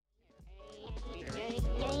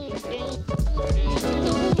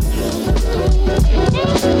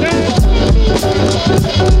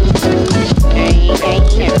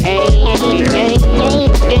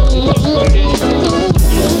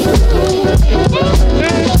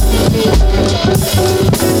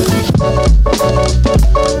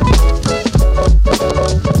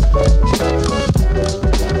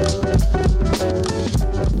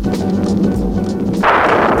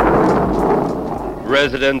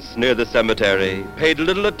residents near the cemetery paid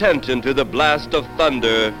little attention to the blast of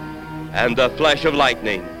thunder and the flash of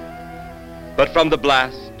lightning. But from the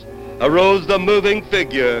blast arose the moving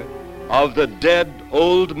figure of the dead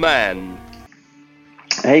old man.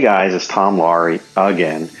 Hey guys, it's Tom Laurie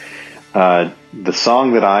again. The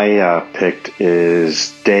song that I picked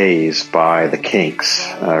is Days by the Kinks,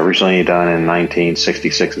 originally done in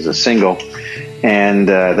 1966 as a single, and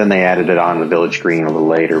then they added it on the Village Green a little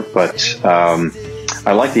later. But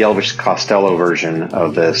I like the Elvis Costello version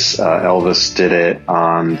of this. Elvis did it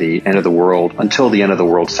on the End of the World, Until the End of the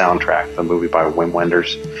World soundtrack, the movie by Wim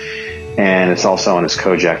Wenders, and it's also on his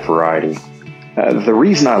Kojak Variety. The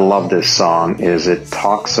reason I love this song is it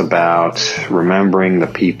talks about remembering the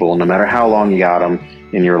people, no matter how long you got them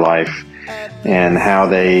in your life, and how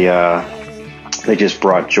they just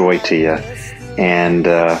brought joy to you. And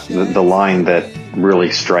the line that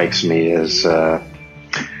really strikes me is, I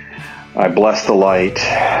bless the light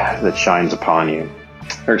that shines upon you,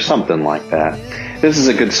 or something like that. This is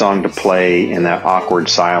a good song to play in that awkward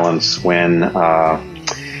silence when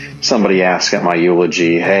somebody asks at my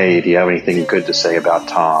eulogy, hey, do you have anything good to say about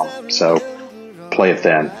Tom? So play it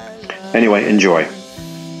then. Anyway, enjoy.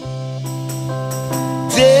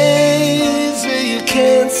 Days where you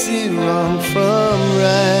can't see wrong from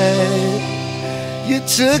right. You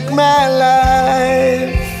took my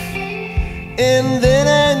life, and then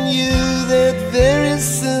I knew that very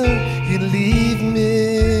soon you'd leave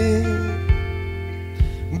me.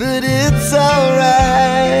 But it's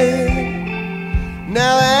alright.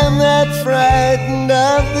 Now I'm not frightened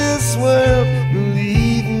of this world,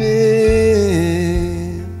 believe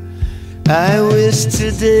me. I wish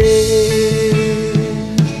today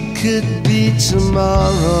could be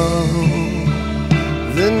tomorrow.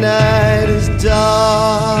 The night is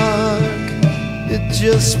dark, it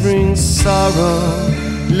just brings sorrow,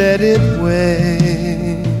 let it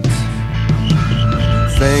wait.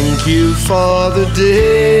 Thank you for the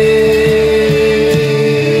day.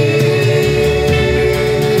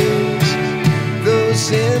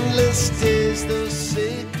 Endless days, those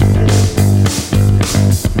sacred.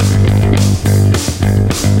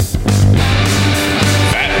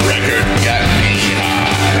 That record got me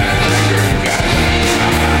high. That record got me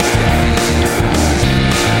high.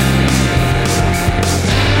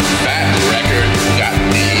 That record got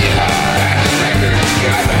me high. That record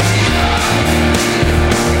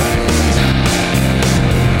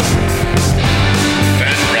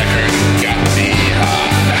got me high.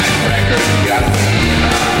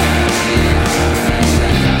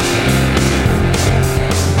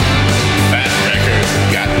 That record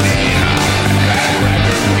got me high.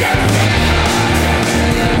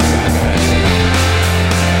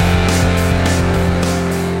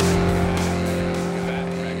 That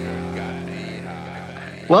record got me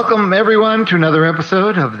high. Welcome, everyone, to another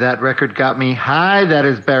episode of That Record Got Me High. That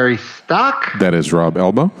is Barry Stock. That is Rob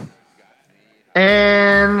Elbow.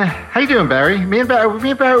 And how you doing, Barry? Me and Barry,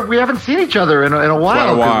 we haven't seen each other in a while. Quite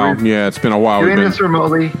a while. Yeah, it's been a while. Doing this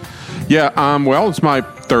remotely. Yeah, well, it's my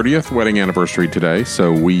 30th wedding anniversary today,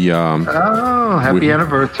 so we... happy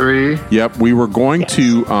anniversary. Yep, we were going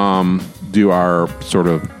to do our sort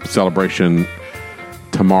of celebration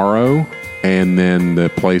tomorrow, and then the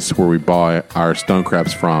place where we buy our stone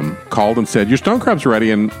crabs from called and said, your stone crabs are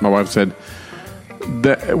ready, and my wife said,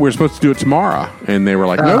 that we're supposed to do it tomorrow, and they were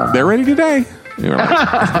like, nope, they're ready today. And we were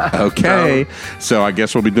like, okay, so I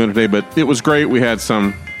guess we'll be doing it today, but it was great. We had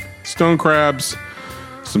some stone crabs,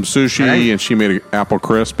 some sushi, and she made an apple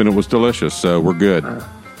crisp, and it was delicious, so we're good.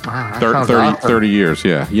 30 years,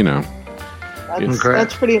 yeah, you know.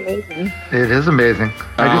 That's pretty amazing. It is amazing.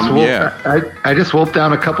 I just wolfed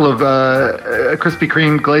down a couple of Krispy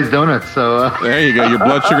Kreme glazed donuts. So there you go. Your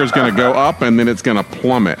blood sugar is going to go up, and then it's going to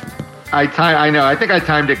plummet. I know. I think I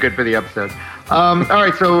timed it good for the episode. All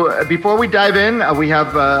right. So before we dive in, we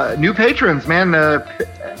have new patrons. Man, a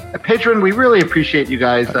patron. We really appreciate you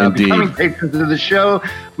guys becoming patrons of the show.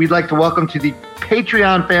 We'd like to welcome to the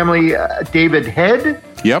Patreon family David Head.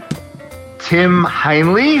 Yep. Tim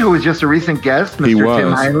Heinley, who was just a recent guest, Mr.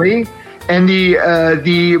 Tim Heinley, and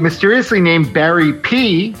the mysteriously named Barry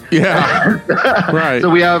P. Yeah, right. So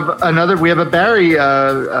we have a Barry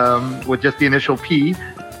with just the initial P,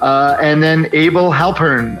 and then Abel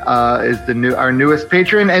Halpern is our newest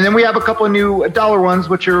patron, and then we have a couple of new dollar ones,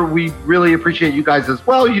 which we really appreciate you guys as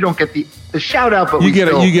well. You don't get the shout out, but you get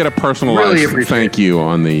a personalized really thank you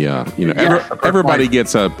on the everybody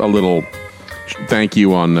gets a little thank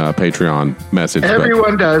you on Patreon message.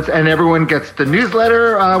 Everyone does, and everyone gets the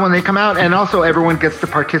newsletter when they come out, and also everyone gets to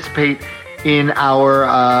participate in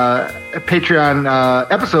our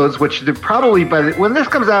Patreon episodes, which probably when this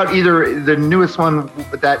comes out, either the newest one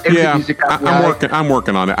that Exit Music got I'm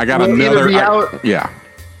working on it. I got another.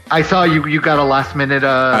 I saw you got a last minute.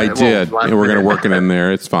 I did. And we're going to work it in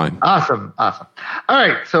there. It's fine. Awesome. All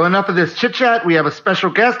right. So enough of this chit chat. We have a special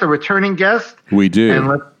guest, a returning guest. We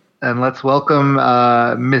do. And let's welcome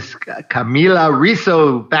Miss Camila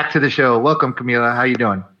Riso back to the show. Welcome, Camila. How you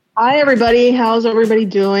doing? Hi, everybody. How's everybody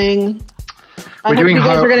doing? We're doing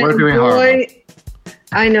horrible.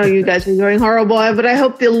 I know you guys are doing horrible, but I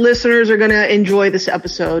hope the listeners are going to enjoy this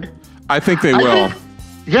episode. I think they will.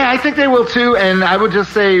 I think they will too. And I would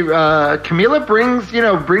just say, Camila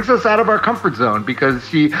brings us out of our comfort zone because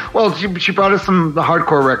she brought us some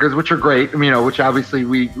hardcore records, which are great, which obviously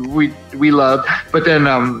we loved. But then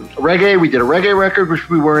reggae, we did a reggae record, which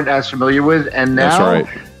we weren't as familiar with. And now, that's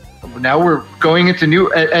right. Now we're going into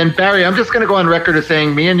new. And Barry, I'm just going to go on record as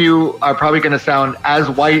saying me and you are probably going to sound as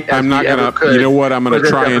white as we ever could. You know what I'm going to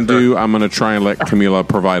try and do? I'm going to try and let Camila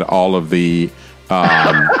provide all of the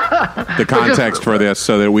context for this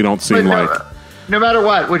so that we don't seem like... No matter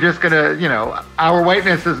what, we're just going to, our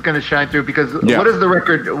whiteness is going to shine through because what is the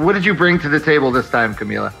record? What did you bring to the table this time,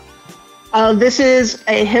 Camila? This is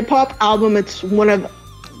a hip-hop album. It's one of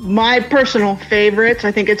my personal favorites.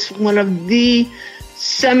 I think it's one of the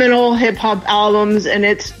seminal hip-hop albums, and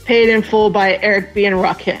it's Paid in Full by Eric B. and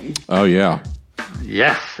Rakim. Oh, yeah.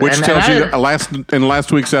 Yes. Which tells you in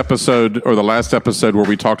last week's episode, or the last episode where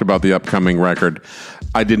we talked about the upcoming record,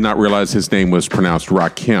 I did not realize his name was pronounced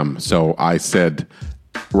Rakim. So I said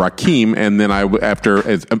Rakim, and then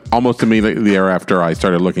almost immediately thereafter, I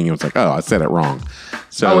started looking and was like, oh, I said it wrong.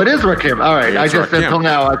 So, it is Rakim. All right. Until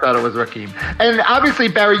now, I thought it was Rakim. And obviously,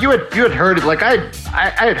 Barry, you had heard it. Like I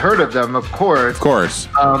had heard of them, of course. Of course.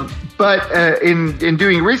 But in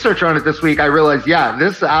doing research on it this week, I realized,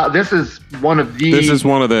 this is one of the... This is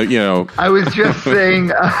one of the, I was just saying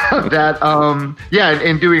that,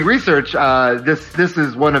 in doing research, this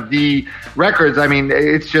is one of the records. I mean,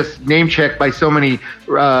 it's just name-checked by so many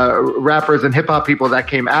rappers and hip-hop people that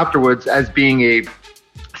came afterwards as being a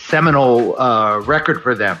seminal record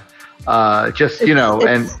for them.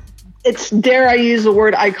 It's, dare I use the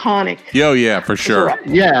word, iconic. Oh, yeah, for sure.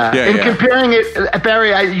 Comparing it,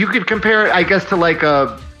 Barry, you could compare it, I guess, to like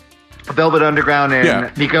Velvet Underground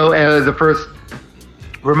and Nico, the first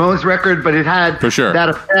Ramones record, but it had that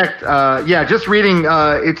effect. Just reading,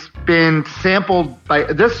 it's been sampled by,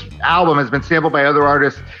 this album has been sampled by other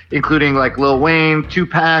artists, including like Lil Wayne,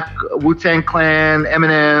 Tupac, Wu-Tang Clan,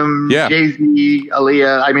 Eminem, Jay-Z,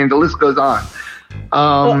 Aaliyah. I mean, the list goes on.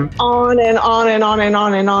 On and on and on and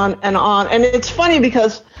on and on and on. And it's funny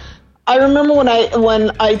because I remember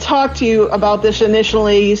when I talked to you about this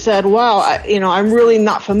initially, you said, wow, I'm really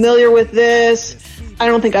not familiar with this. I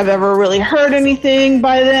don't think I've ever really heard anything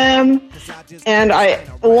by them. And I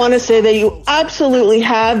want to say that you absolutely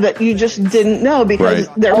have, that you just didn't know because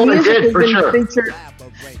their music has been featured.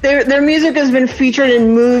 Their music has been featured in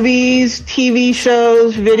movies, TV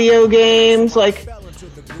shows, video games. Like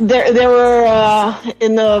they were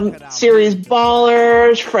in the series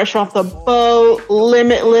Ballers, Fresh Off the Boat,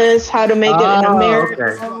 Limitless, How to Make It in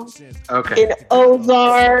America, in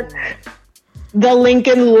Ozark, The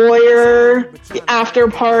Lincoln Lawyer, The After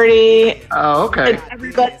Party. And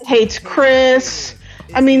Everybody Hates Chris.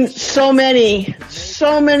 I mean, so many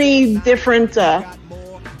different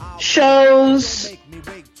shows,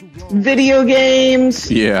 video games.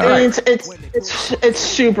 Yeah, I mean, it's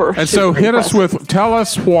super. And so, tell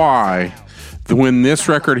us why when this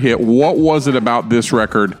record hit, what was it about this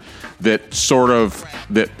record that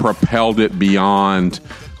propelled it beyond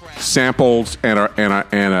samples and a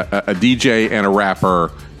DJ and a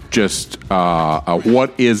rapper? Just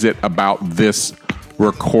what is it about this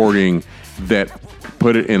recording that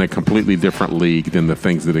put it in a completely different league than the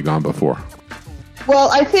things that had gone before? Well,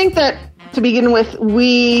 I think that to begin with,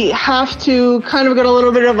 we have to kind of get a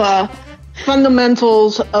little bit of a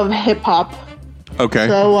fundamentals of hip hop. Okay.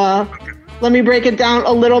 So let me break it down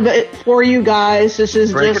a little bit for you guys. This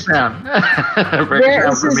is break it down. Break it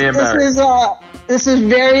down for me and Barry. This is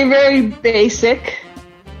very, very basic,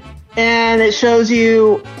 and it shows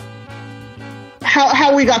you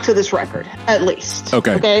how we got to this record, at least.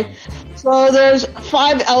 Okay. So there's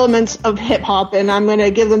 5 elements of hip hop, and I'm going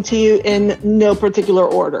to give them to you in no particular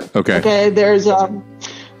order. Okay. There's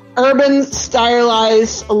urban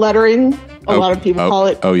stylized lettering. A lot of people call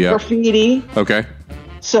it graffiti. Okay.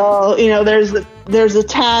 So, there's the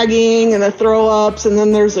tagging and the throw ups, and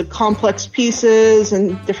then there's the complex pieces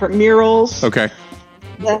and different murals. Okay.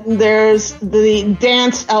 Then there's the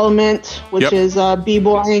dance element, which is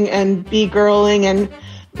b-boying and b-girling and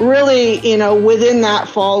really, within that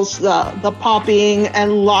falls the popping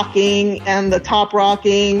and locking and the top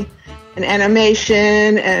rocking and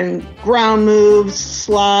animation and ground moves,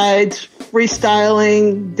 slides,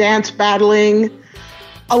 freestyling, dance battling.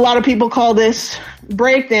 A lot of people call this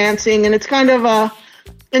breakdancing, and it's kind of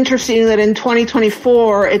interesting that in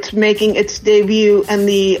 2024 it's making its debut in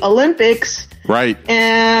the Olympics. Right.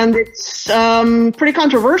 And it's pretty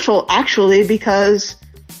controversial, actually, because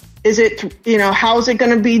how is it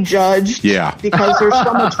going to be judged? Yeah. Because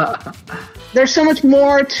there's so much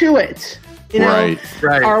more to it. Right.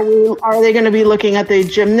 Are they going to be looking at the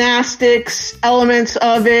gymnastics elements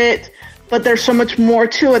of it? But there's so much more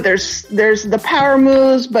to it. There's the power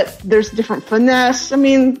moves, but there's different finesse. I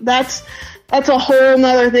mean, that's a whole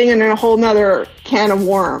nother thing and a whole nother can of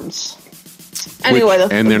worms. Anyway,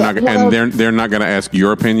 they're not going to ask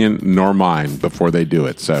your opinion nor mine before they do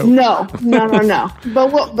it. So no.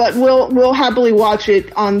 But we'll happily watch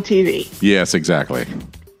it on TV. Yes, exactly.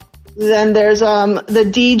 Then there's the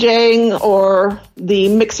DJing or the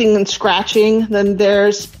mixing and scratching. Then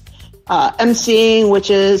there's MCing, which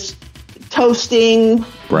is toasting,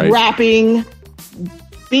 rapping,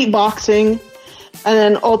 beatboxing, and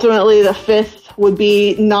then ultimately the fifth would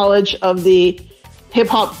be knowledge of the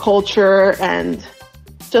hip-hop culture and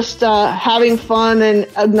just having fun and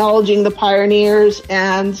acknowledging the pioneers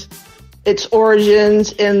and its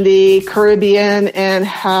origins in the Caribbean and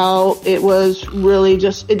how it was really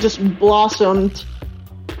just blossomed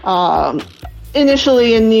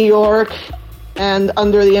initially in New York and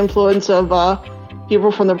under the influence of people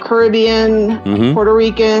from the Caribbean, Puerto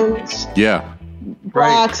Ricans,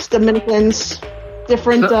 blacks, Dominicans,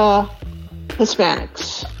 different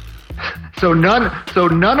Hispanics. So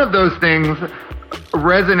none of those things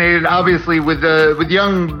resonated, obviously, with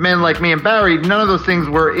young men like me and Barry. None of those things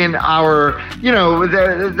were in our,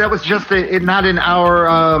 that was just not in our,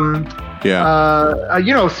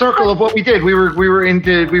 circle of what we did. We were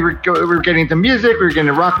getting into music. We were getting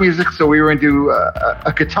into rock music. So we were into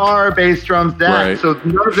a guitar, bass, drums, that. Right. So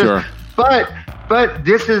none of this, but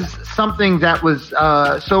this is something that was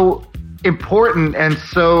so important and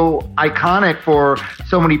so iconic for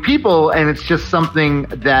so many people, and it's just something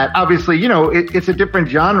that obviously it's a different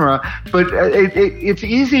genre, but it's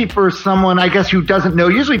easy for someone, I guess, who doesn't know.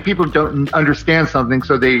 Usually people don't understand something,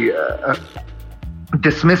 so they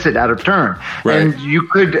dismiss it out of turn. Right. And you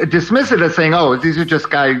could dismiss it as saying, oh, these are just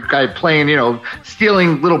guy playing,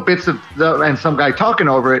 stealing little bits of and some guy talking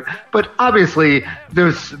over it. But obviously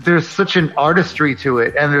there's such an artistry to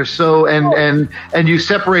it, and there's and you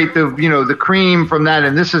separate the cream from that.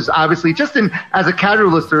 And this is obviously just as a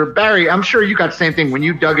casual listener, Barry, I'm sure you got the same thing when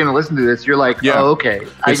you dug in and listened to this. You're like, oh, okay,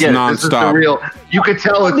 I get it. This is the real. You could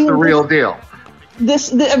tell it's the real deal.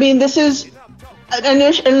 This is.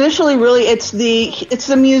 Initially, really, it's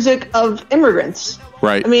the music of immigrants.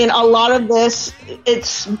 Right. I mean, a lot of this,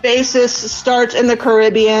 its basis starts in the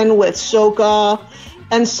Caribbean with soca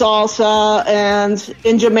and salsa, and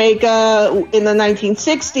in Jamaica in the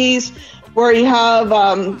 1960s, where you have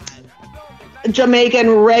Jamaican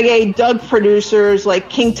reggae dub producers like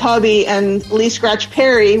King Tubby and Lee Scratch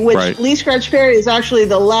Perry, which Lee Scratch Perry is actually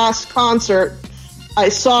the last concert I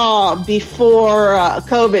saw before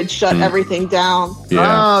COVID shut everything down.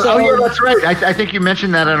 Yeah. Yeah, that's right. I think you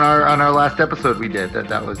mentioned that on our last episode we did.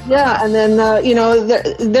 That was. Yeah, and then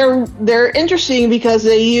they're interesting because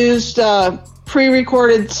they used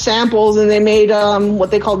pre-recorded samples and they made what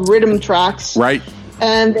they called rhythm tracks. Right.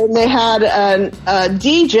 And then they had a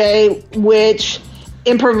DJ which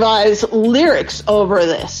improvised lyrics over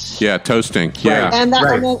this. Yeah, toasting. Yeah. And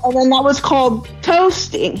then that was called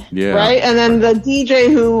toasting. Yeah. Right? And then the DJ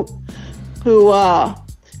who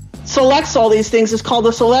selects all these things is called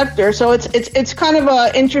a selector. So it's kind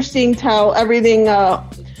of interesting how everything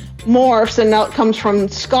morphs, and now it comes from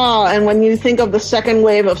ska. And when you think of the second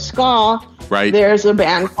wave of ska, there's a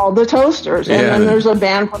band called the Toasters, and then there's a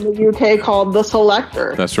band from the UK called the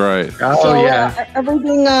Selector. That's right.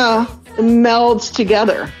 Everything melds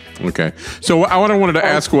together. Okay. So what I wanted to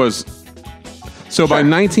ask was, by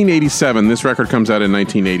 1987, this record comes out in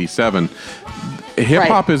 1987. Hip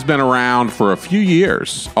hop has been around for a few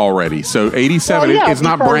years already. So 87, it's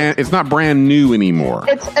not brand new anymore.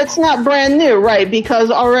 It's not brand new, right?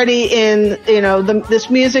 Because already in this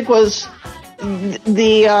music was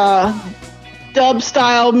the dub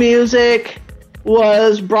style music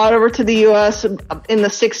was brought over to the U.S. in the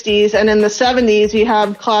 60s, and in the 70s you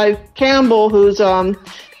have Clive Campbell, who's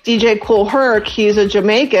DJ Kool Herc. He's a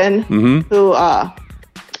Jamaican who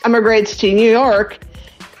immigrates to New York,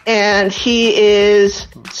 and he is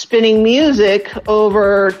spinning music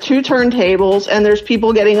over two turntables, and there's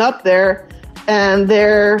people getting up there and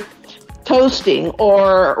they're toasting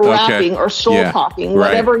or rapping or soul popping,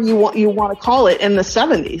 whatever you want to call it, in the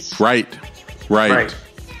 70s. Right.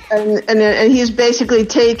 And he's basically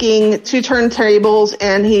taking two turntables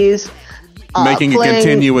and he's making a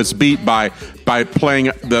continuous beat by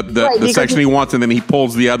playing the section he wants, and then he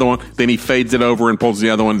pulls the other one, then he fades it over and pulls the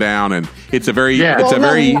other one down, and it's a very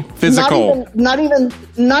physical. Not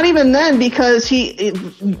even then, because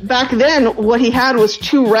back then what he had was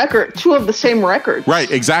two of the same records.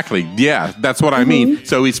 Right, exactly. Yeah, that's what I mean.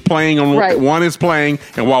 So he's playing on one is playing,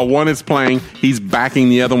 and while one is playing, he's backing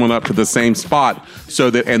the other one up to the same spot,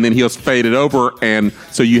 and then he'll fade it over, and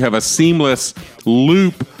so you have a seamless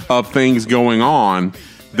loop of things going on.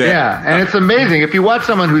 And it's amazing. If you watch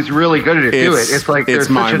someone who's really good at it do it, it's like there's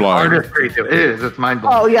such an artistry to it. It is. It's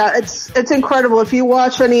mind-blowing. Oh, yeah. It's incredible. If you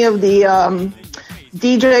watch any of the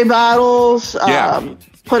DJ battles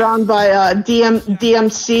put on by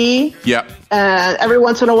DMC, every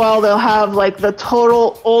once in a while they'll have like the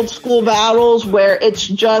total old school battles where it's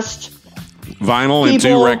just vinyl and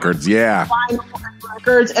two records. Yeah. Vinyl and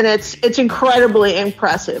records, and it's incredibly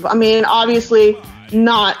impressive. I mean, obviously,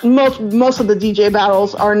 not most of the DJ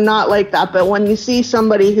battles are not like that, but when you see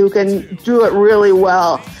somebody who can do it really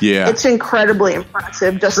well, it's incredibly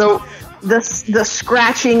impressive. Just the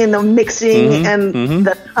scratching and the mixing and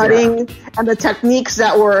the cutting and the techniques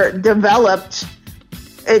that were developed.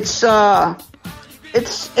 It's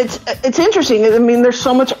interesting. I mean, there's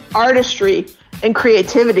so much artistry and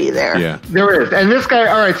creativity there. Yeah, there is. And this guy,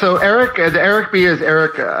 all right, so Eric B is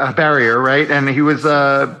Eric Barrier, right? And he was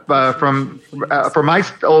from my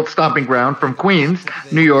old stomping ground, from Queens,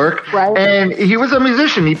 New York. Right. And he was a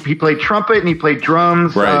musician. He played trumpet and he played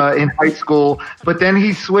drums in high school. But then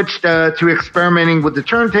he switched to experimenting with the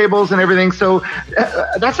turntables and everything. So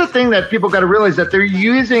that's the thing that people got to realize, that they're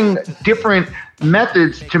using different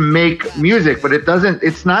methods to make music, but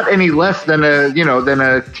it's not any less than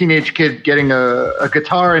a teenage kid getting a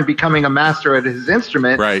guitar and becoming a master at his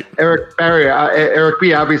instrument. Right. Eric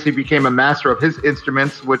B obviously became a master of his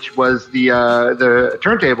instruments, which was the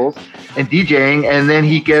turntables and DJing, and then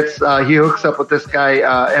he hooks up with this guy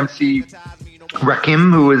MC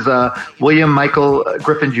Rakim, who is William Michael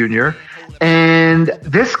Griffin Jr. And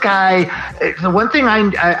this guy, the one thing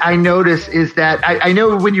I notice is that I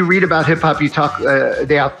know when you read about hip hop, you talk,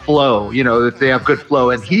 they have flow, that they have good flow,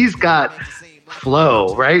 and he's got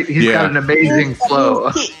flow, right? He's got an amazing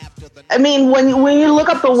flow. I mean, when you look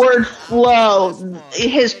up the word flow,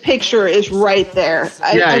 his picture is right there.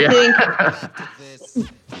 I think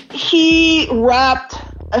he rapped,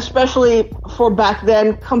 especially for back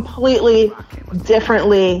then, completely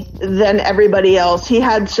differently than everybody else. He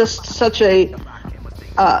had just such a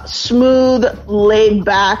smooth,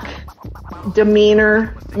 laid-back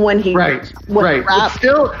demeanor when he rapped. But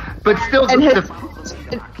still,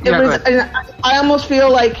 I almost feel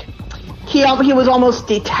like he was almost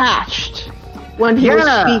detached when he was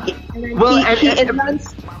speaking. And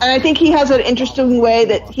I think he has an interesting way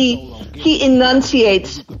that he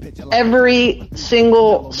enunciates every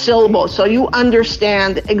single syllable, so you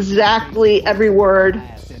understand exactly every word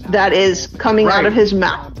that is coming out of his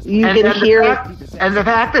mouth. You can hear it. And the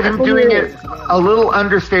fact that him doing it a little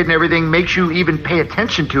understated and everything makes you even pay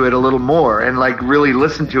attention to it a little more and like really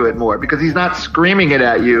listen to it more, because he's not screaming it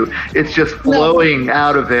at you. It's just flowing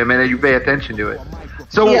out of him, and you pay attention to it.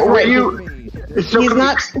 So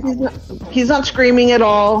he's not screaming at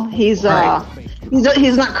all. He's not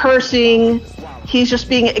cursing. He's just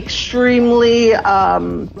being extremely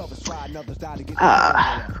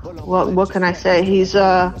what can I say? He's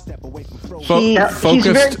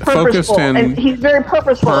focused and he's very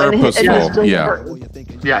purposeful in his So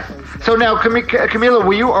now, Camila,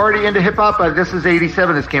 were you already into hip hop? This is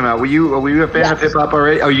 '87. This came out. Were you a fan of hip hop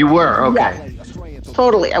already? Oh, you were. Okay. Yes.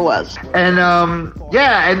 Totally, I was. And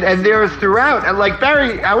and there's throughout, and like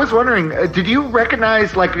Barry, I was wondering, did you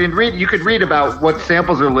recognize, like, you could read about what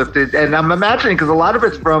samples are lifted, and I'm imagining, because a lot of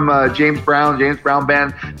it's from James Brown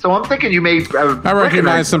Band, so I'm thinking you may I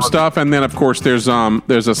recognize some stuff, and then of course there's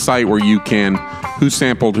a site where you can who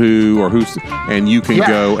sampled who or who's, and you can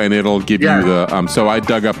go and it'll give you the so I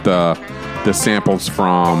dug up the samples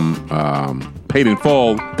from Paid in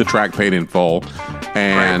Full, the track Paid in Full,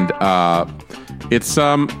 and it's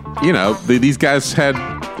these guys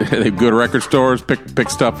they go to record stores, pick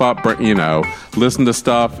stuff up, listen to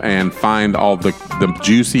stuff and find all the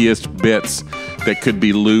juiciest bits that could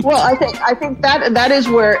be looped. Well, I think that is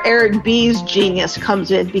where Eric B's genius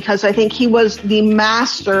comes in, because I think he was the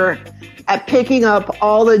master at picking up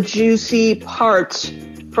all the juicy parts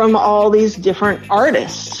from all these different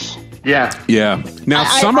artists. Yeah. Now,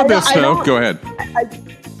 some of this, though, go ahead.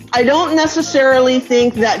 I don't necessarily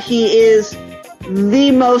think that he is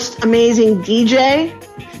the most amazing DJ,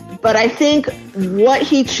 but I think what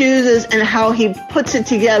he chooses and how he puts it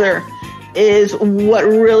together is what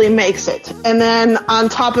really makes it. And then on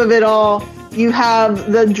top of it all, you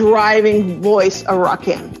have the driving voice of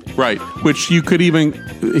Rakim. Right, which you could even,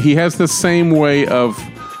 he has the same way of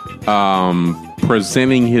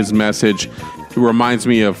presenting his message. It reminds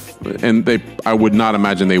me of, and I would not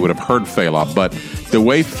imagine they would have heard Fela, but the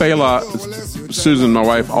way Fela, Susan, my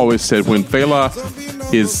wife, always said, when Fela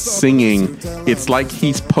is singing, it's like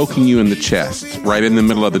he's poking you in the chest, right in the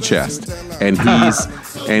middle of the chest, and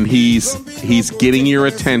he's getting your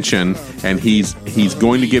attention, and he's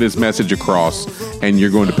going to get his message across, and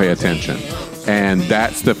you're going to pay attention, and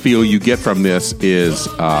that's the feel you get from this is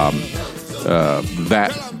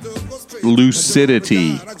that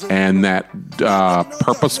lucidity and that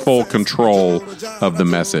purposeful control of the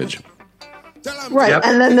message. Right, yep.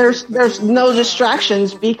 And then there's no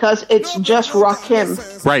distractions because it's just Rakim.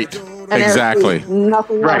 Right, and exactly.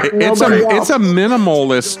 Nothing right. It's a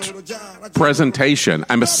minimalist presentation.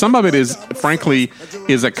 I mean, some of it is, frankly,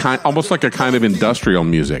 is almost like a kind of industrial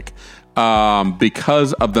music.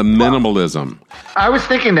 Because of the minimalism. I was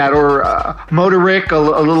thinking that, or Motoric, a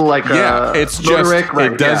little like it's just Motoric,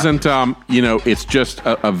 right, it doesn't it's just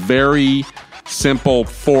a very simple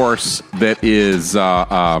force that is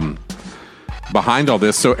behind all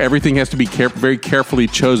this. So everything has to be very carefully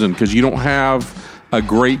chosen because you don't have a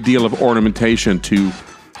great deal of ornamentation to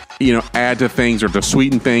add to things or to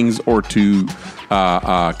sweeten things or to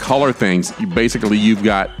color things. Basically, you've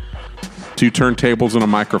got 2 turntables and a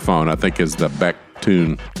microphone, I think, as the Beck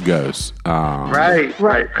tune goes. Right. Yeah.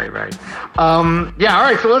 All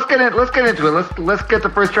right. So let's get into it. Let's get the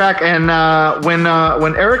first track. And when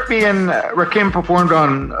Eric B and Rakim performed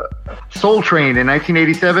on Soul Train in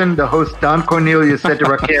 1987, the host Don Cornelius said to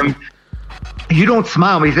Rakim, "You don't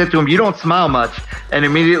smile." He said to him, "You don't smile much." And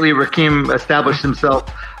immediately Rakim established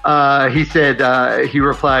himself. He said, he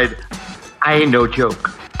replied, "I ain't no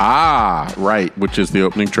joke." Ah, right, which is the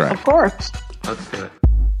opening track. Of course. Let's do it.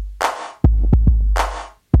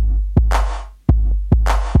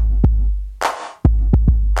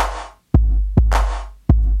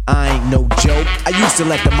 I ain't no joke. I used to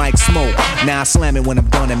let the mic smoke. Now I slam it when I'm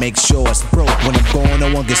done and make sure it's broke. When I'm gone,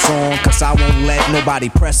 no one gets on, cause I won't let nobody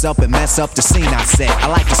press up and mess up the scene I set. I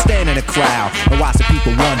like to stand in the crowd and watch the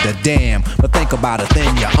people wonder, damn. But think about it,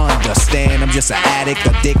 then you understand. I'm just an addict,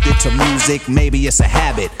 addicted to music. Maybe it's a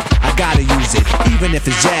habit, I gotta use it. Even if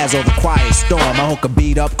it's jazz or the quiet storm, I hook a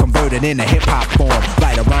beat up, convert it into hip-hop form.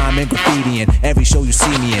 Write a rhyme and graffiti in every show you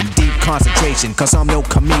see me in. Deep concentration, cause I'm no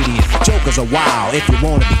comedian. Jokers are wild, if you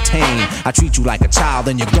wanna be tame. I treat you like a child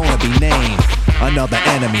and you're gonna be named another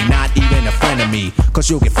enemy, not even a friend of me. Cause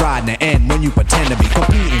you'll get fried in the end when you pretend to be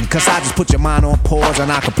competing. Cause I just put your mind on pause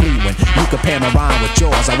and I complete when you compare my rhyme with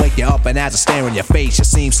yours. I wake you up and as I stare in your face, you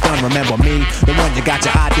seem stunned. Remember me, the one you got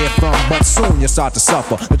your idea from. But soon you start to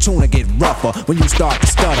suffer, the tune will get rougher. When you start to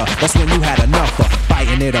stutter, that's when you had enough of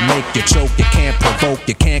fighting it'll make you choke. You can't provoke,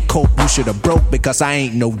 you can't cope, you should've broke. Because I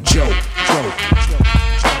ain't no joke.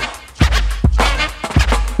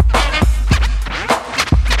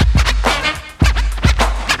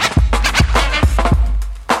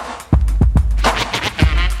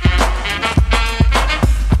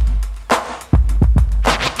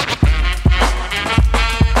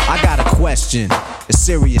 As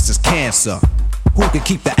serious as cancer. Who can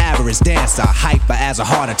keep the average dancer hyper as a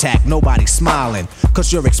heart attack? Nobody's smiling,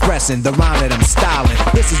 cause you're expressing the rhyme that I'm styling.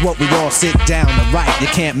 This is what we all sit down to write. You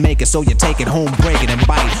can't make it, so you take it home, break it and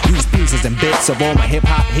bite. Use pieces and bits of all my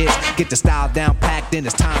hip-hop hits. Get the style down packed in,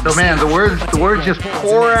 it's time. So man, the words just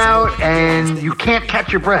pour out and you can't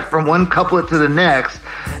catch your breath from one couplet to the next.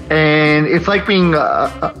 And it's like being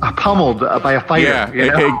pummeled by a fighter. Yeah,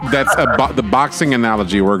 you know? that's the boxing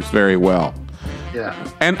analogy works very well. Yeah.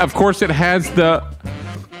 And of course there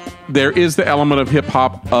is the element of hip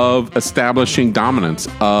hop of establishing dominance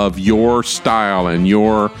of your style and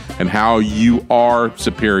how you are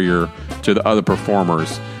superior to the other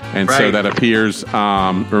performers. And right. So that appears,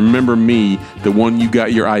 remember me, the one you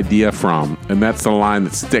got your idea from. And that's the line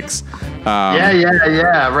that sticks.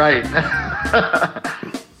 Yeah, right.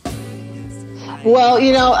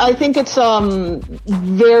 Well, I think it's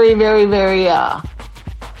very, very, very...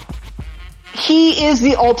 he is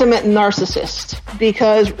the ultimate narcissist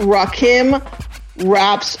because Rakim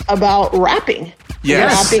raps about rapping.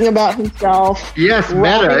 Yes. Rapping about himself. Yes,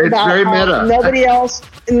 meta. It's very meta.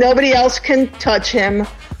 Nobody else can touch him.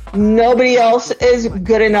 Nobody else is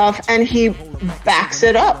good enough, and he backs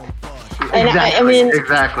it up. Exactly. And I mean,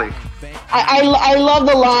 exactly. I love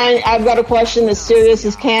the line. I've got a question as serious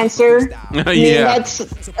as cancer. That's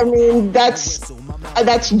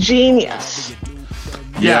genius.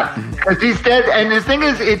 Yeah, because he's dead. And the thing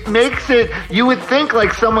is, it makes it. You would think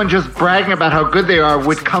like someone just bragging about how good they are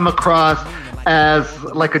would come across as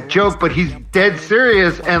like a joke, but he's dead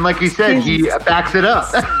serious. And like you said, he backs it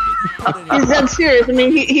up. He's dead serious. I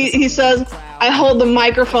mean, he says, "I hold the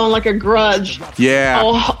microphone like a grudge. Yeah,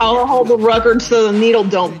 I'll hold the record so the needle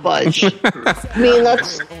don't budge." I mean,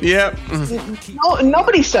 that's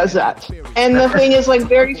nobody says that. And the thing is, like,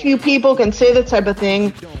 very few people can say that type of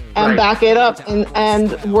thing and back it up.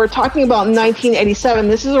 And we're talking about 1987.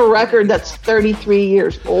 This is a record that's 33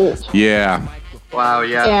 years old. Yeah. Wow.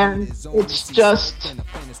 Yeah. And it's just,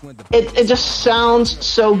 it just sounds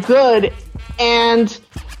so good. And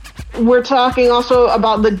we're talking also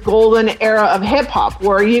about the golden era of hip hop,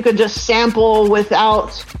 where you could just sample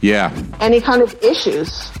without any kind of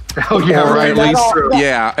issues. Oh yeah, right.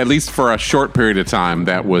 At least for a short period of time.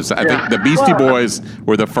 That was, I think, the Beastie Boys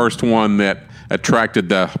were the first one that attracted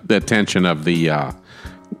the attention of the.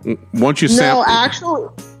 Once you sample,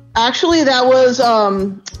 actually, that was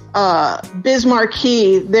Biz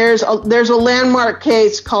Markie. There's a landmark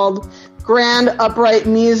case called Grand Upright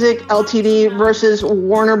Music Ltd. versus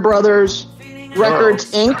Warner Brothers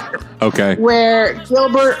Records Inc. Okay. Where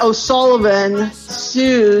Gilbert O'Sullivan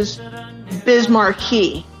sues Biz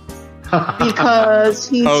Markie because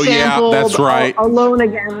he sampled Alone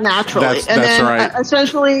Again naturally. Then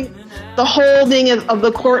essentially the whole thing of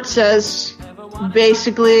the court says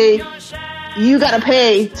basically you got to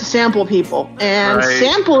pay to sample people. And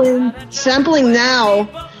sampling now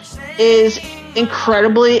is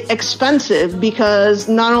incredibly expensive because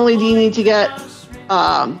not only do you need to get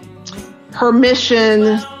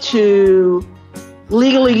permission to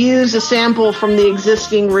legally use a sample from the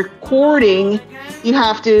existing recording, you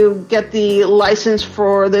have to get the license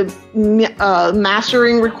for the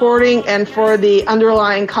mastering recording and for the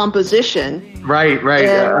underlying composition. Right.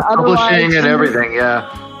 Publishing and everything,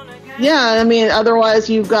 Yeah, I mean, otherwise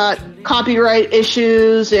you've got copyright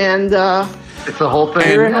issues and it's the whole thing.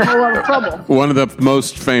 You're in a whole lot of trouble. One of the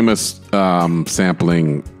most famous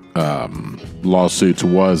sampling lawsuits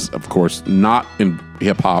was, of course, not in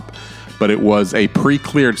hip-hop, but it was a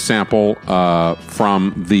pre-cleared sample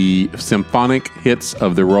from the symphonic hits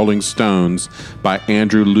of the Rolling Stones by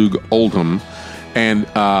Andrew Loog Oldham. And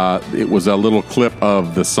it was a little clip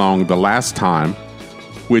of the song The Last Time,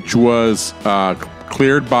 which was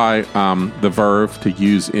cleared by the Verve to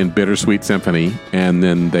use in Bittersweet Symphony. And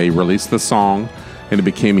then they released the song, and it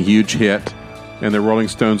became a huge hit. And the Rolling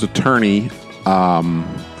Stones attorney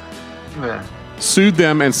sued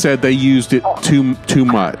them and said they used it too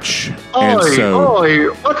much. And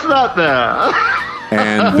so, what's that there?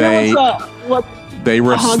 And the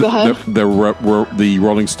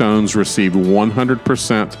Rolling Stones received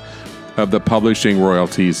 100% of the publishing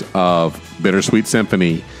royalties of Bittersweet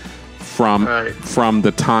Symphony from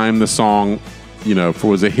the time the song,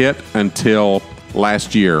 was a hit until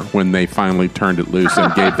last year when they finally turned it loose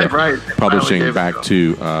and gave the publishing back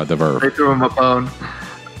to the Verve. They threw him a bone.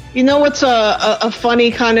 You know what's a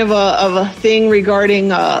funny kind of a thing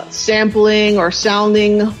regarding sampling or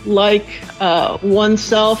sounding like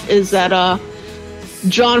oneself is that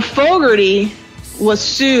John Fogerty was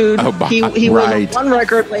sued. He was on one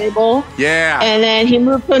record label. Yeah. And then he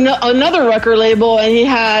moved to another record label, and he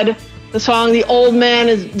had the song "The Old Man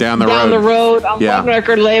Is Down the Road" on one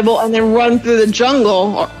record label, and then "Run Through the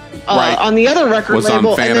Jungle" on the other record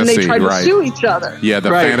label, and then they tried to sue each other. Yeah, the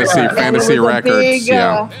Fantasy Records.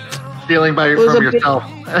 Stealing from yourself.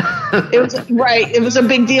 It was a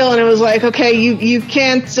big deal, and it was like, okay, you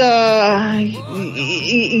can't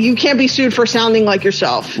be sued for sounding like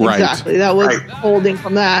yourself. Right. Exactly. That was holding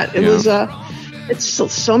from that. It was it's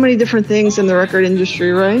so many different things in the record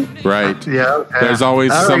industry, right? Right. Yeah. There's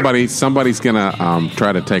always somebody's gonna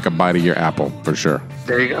try to take a bite of your apple for sure.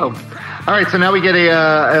 There you go. All right, so now we get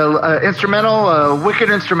a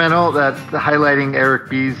wicked instrumental that's highlighting Eric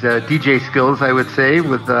B's DJ skills, I would say,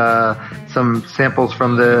 with some samples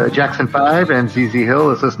from the Jackson 5 and ZZ Hill.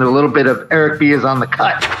 Let's listen to a little bit of Eric B is on the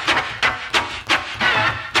Cut.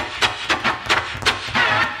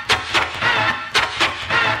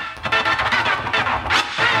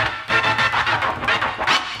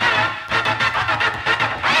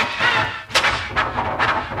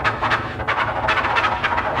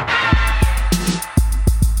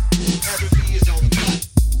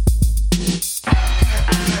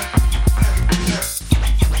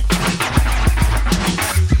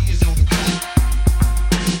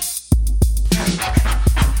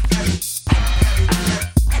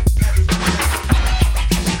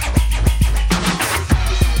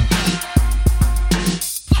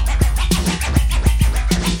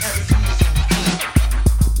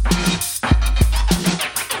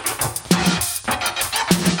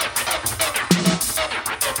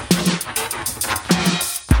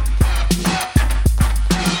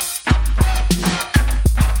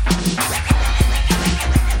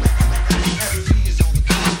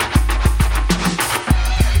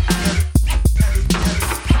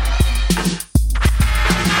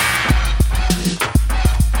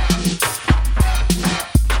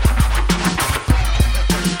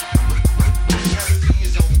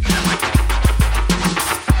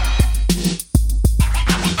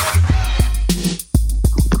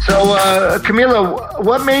 So, Camila,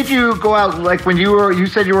 what made you go out? Like when you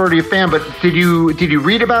said you were already a fan, but did you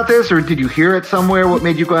read about this or did you hear it somewhere? What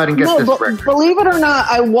made you go out and get this record? Believe it or not,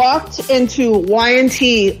 I walked into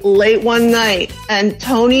Y&T late one night, and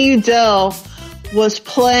Tony Udell was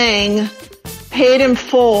playing Paid in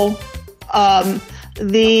Full,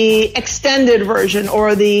 the extended version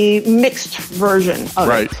or the mixed version of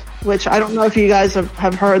it, which I don't know if you guys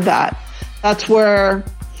have heard that. That's where,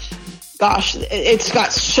 gosh, it's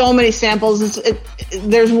got so many samples.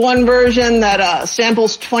 There's one version that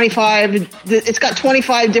samples 25. It's got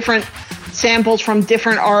 25 different samples from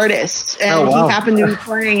different artists, and he happened to be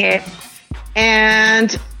playing it.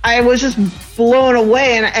 And I was just blown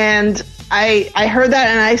away, and I heard that,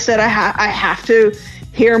 and I said I have to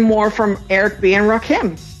hear more from Eric B. and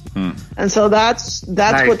Rakim. And so that's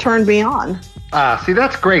nice. What turned me on. See,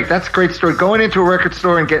 that's great. That's a great story. Going into a record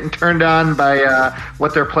store and getting turned on by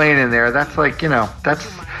what they're playing in there, that's like,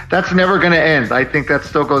 that's never going to end. I think that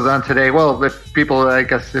still goes on today. Well, if people, I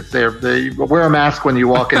guess, if they wear a mask when you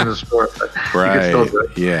walk into the store. But right. You can still do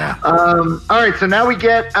it. Yeah. All right, so now we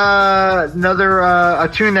get another a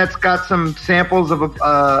tune that's got some samples of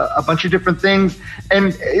a bunch of different things.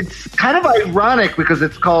 And it's kind of ironic because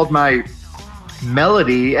it's called My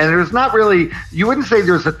Melody, and there's not really, you wouldn't say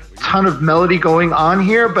there's a ton of melody going on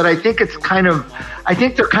here, but I think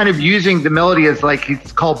they're kind of using the melody as like,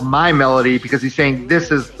 it's called My Melody because he's saying this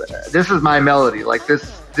is my melody, like this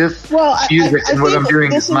music and what I'm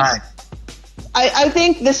doing is mine. I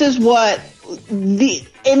think this is what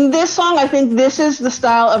in this song, I think this is the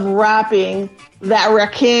style of rapping that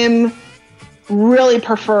Rakim really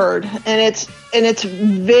preferred, and it's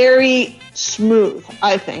very smooth,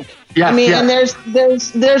 I think. Yes, I mean, yes.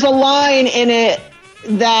 and there's a line in it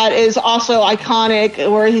that is also iconic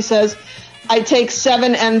where he says, I take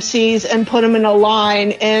 7 MCs and put them in a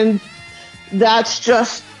line, and that's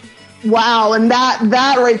just wow. And that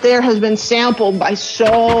right there has been sampled by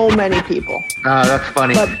so many people. That's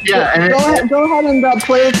funny. But yeah, go ahead and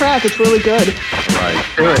play the track. It's really good. Right.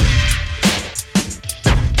 Do it.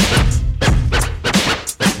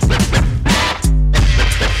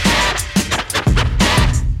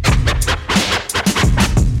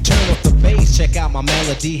 Check out my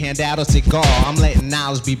melody, hand out a cigar. I'm letting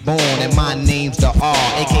knowledge be born, and my name's the R.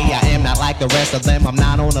 A.K.A. I am not like the rest of them, I'm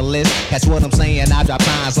not on the list. That's what I'm saying, I drop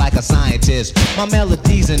lines like a scientist. My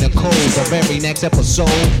melody's in the code of every next episode.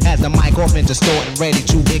 Has the mic off and distorting, ready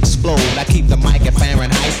to explode. I keep the mic at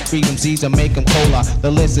Fahrenheit, freedom seeds to make them cola.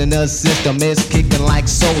 The listener's system is kicking like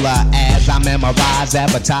solar. As I memorize,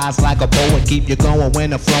 advertise like a poet. Keep you going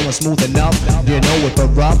when the flowing smooth enough. You know it, but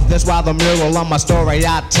rough. That's why the mural on my story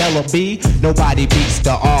I tell a B. Nobody beats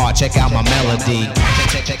the R. Check out my melody.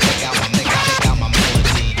 Check out my melody. Check out my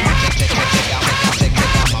melody.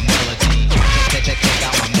 Check out my melody. Check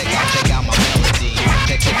out my melody.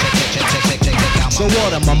 So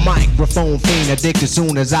what am a microphone fiend addicted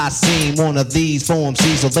soon as I seen one of these form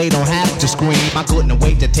C's so they don't have to scream. I couldn't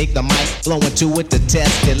wait to take the mic, blow into it to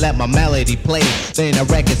test it, let my melody play. Then the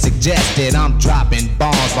record suggested I'm dropping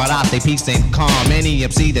bombs, but I stay peace and calm. Any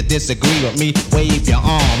MC that disagree with me, wave your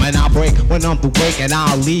arm, and I'll break when I'm through breaking.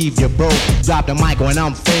 I'll leave you broke. Drop the mic when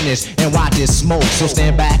I'm finished and watch it smoke. So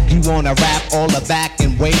stand back, you wanna rap all the back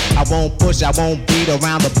and wait. I won't push, I won't beat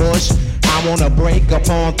around the bush. I wanna break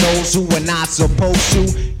upon those who are not supposed to.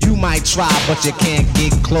 You might try, but you can't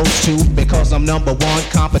get close to. Because I'm number one,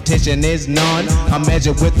 competition is none. I'm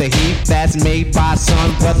measured with the heat that's made by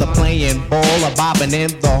sun. Whether playing ball or bobbing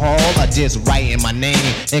in the hall, or just writing my name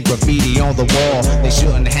in graffiti on the wall. They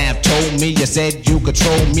shouldn't have told me, you said you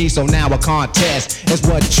control me. So now a contest is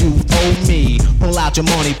what you owe me. Pull out your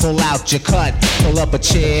money, pull out your cut, pull up a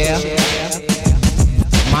chair.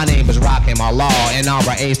 My name is Rakim Allah, and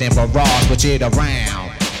R.A. stand for Raw, switch it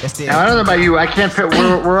around. Now, I don't know about you. I can't fit.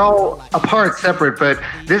 We're all apart, separate. But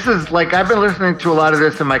this is like I've been listening to a lot of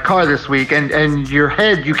this in my car this week, and your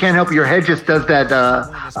head, you can't help it. Your head just does that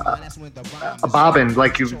a bobbin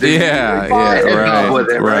like you. Right. With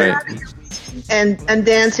it, right. And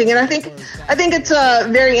dancing, and I think it's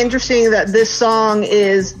very interesting that this song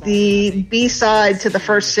is the B-side to the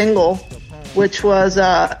first single, which was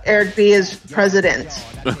Eric B. as President.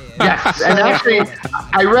 Yes, and actually,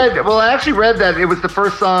 I actually read that it was the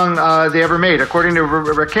first song they ever made. According to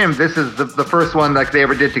Rakim, this is the first one like they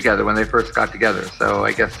ever did together when they first got together. So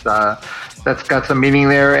I guess that's got some meaning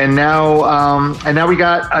there. And now we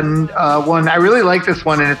got one. I really like this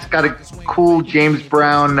one, and it's got a cool James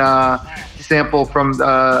Brown sample from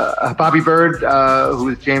Bobby Bird, who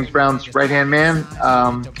was James Brown's right-hand man.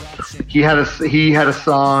 He had a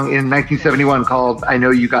song in 1971 called "I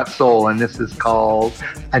Know You Got Soul," and this is called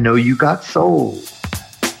 "I Know You Got Soul."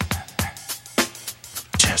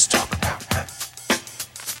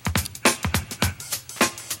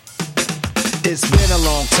 It's been a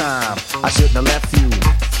long time, I shouldn't have left you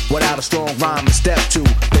without a strong rhyme to step to.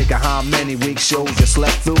 Think of how many weak shows you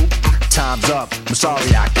slept through. Time's up, I'm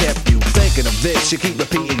sorry I kept you thinking of this. You keep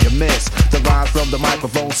repeating you miss the rhymes from the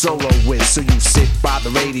microphone solo with. So you sit by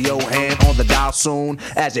the radio, hand on the dial soon.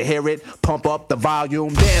 As you hear it, pump up the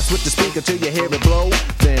volume. Dance with the speaker till you hear it blow.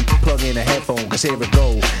 Then plug in a headphone, cause here it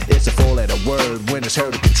go. It's a four-letter word when it's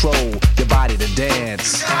heard to control your body to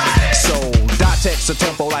dance. So dot text a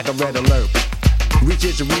tempo like a red alert. Reach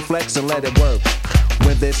it to reflex and let it work.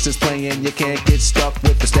 When this is playing, you can't get stuck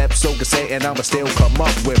with the steps. So can say, and I'ma still come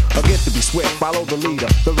up with a gift to be swift. Follow the leader,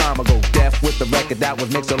 the rhyme will go deaf with the record that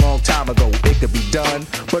was mixed a long time ago. It could be done,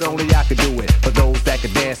 but only I could do it. For those that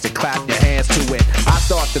can dance and clap your hands to it. I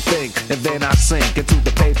start to think, and then I sink into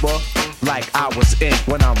the paper like I was ink.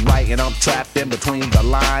 When I'm writing, I'm trapped in between the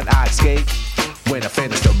line. I escape when I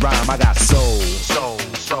finish the rhyme. I got soul.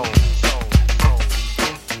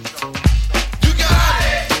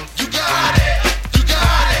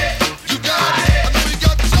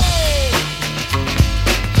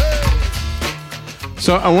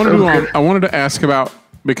 So I wanted to ask about,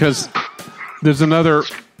 because there's another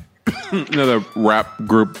rap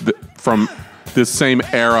group from this same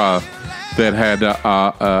era that had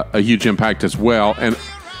a huge impact as well, and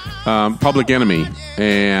Public Enemy,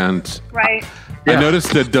 and right. I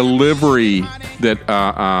noticed the delivery that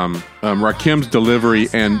Rakim's delivery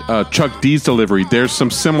and Chuck D's delivery. There's some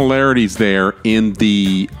similarities there in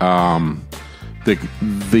the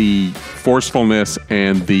forcefulness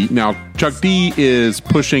and the. Now Chuck D is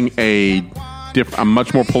pushing a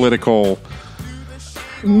much more political.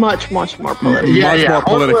 Much more political. More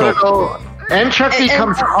political. And Chuck D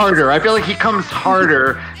comes harder. I feel like he comes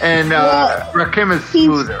harder, and Rakim is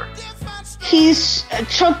smoother. He's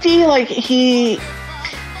Chuck D. Like he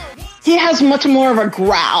has much more of a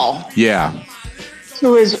growl. Yeah.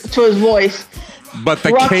 To his voice. But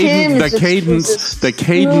the cadence,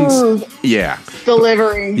 yeah.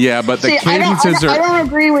 Delivery. Yeah, but the cadences I don't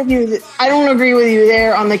agree with you. I don't agree with you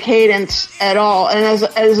there on the cadence at all. And as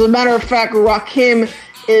a matter of fact, Rakim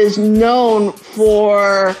is known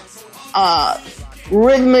for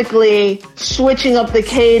rhythmically switching up the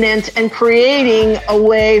cadence and creating a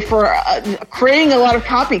way for creating a lot of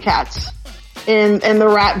copycats in the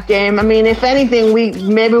rap game. I mean, if anything,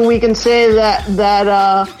 we can say that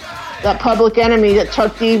Public Enemy, that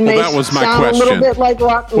Chuck D makes sound a little bit like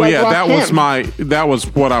Rock. That was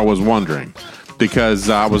what I was wondering, because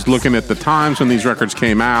I was looking at the times when these records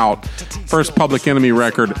came out. First Public Enemy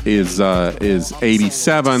record is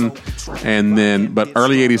 87, and then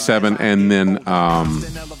early 87, and then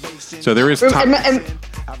so there is time. And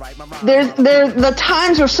the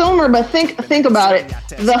times are similar, but think about it.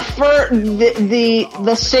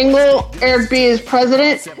 The single Eric B. is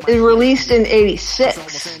President is released in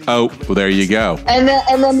 86. Oh, well, there you go. And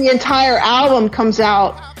then the entire album comes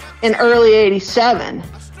out in early 87.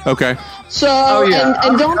 Okay. So and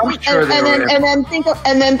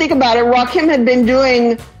then think about it. Rakim had been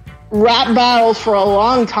doing rap battles for a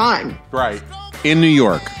long time. Right. In New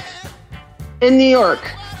York.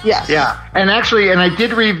 Yes. Yeah, and I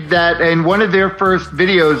did read that in one of their first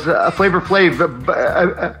videos, Flavor Flav,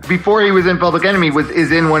 before he was in Public Enemy,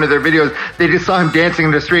 is in one of their videos. They just saw him dancing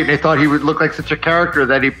in the street, and they thought he would look like such a character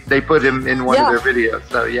that they put him in one of their videos.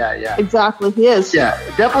 So yeah. Exactly, he is. Yeah,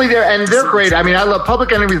 definitely there, and they're great. I mean, I love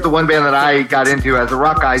Public Enemy is the one band that I got into as a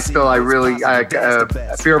rock guy. Still, I really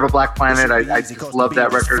Fear of a Black Planet. I just love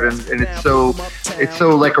that record, and it's so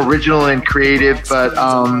like original and creative. But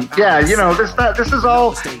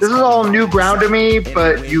this is all new ground to me,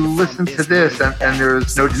 but you listen to this and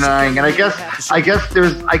there's no denying. And I guess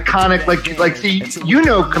there's iconic, like see,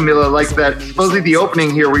 Camilla, like that, supposedly the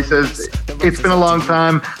opening here where he says, "It's been a long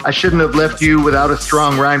time, I shouldn't have left you without a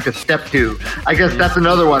strong rhyme to step to." I guess that's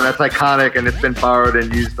another one that's iconic and it's been borrowed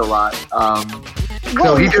and used a lot.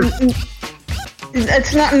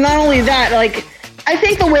 It's not only that, like, I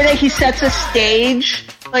think the way that he sets a stage,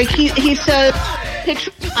 like he says,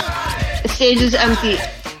 picture the stage is empty.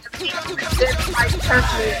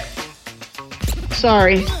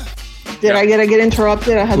 Sorry. Did I get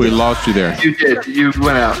interrupted? We lost you there. You did. You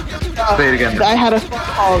went out. Say it again. I had a phone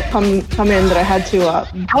call come in that I had to.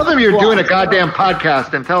 Tell them you're doing a goddamn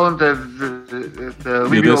podcast and tell them to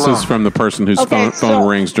leave you alone. This is from the person whose phone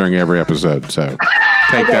rings during every episode. So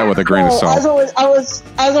take that with a grain of salt. As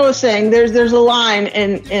I was saying, there's a line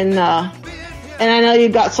in and I know you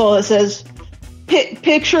got soul that says,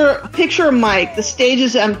 Picture Mike, the stage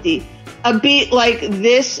is empty. A beat like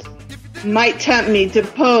this might tempt me to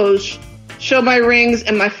pose, show my rings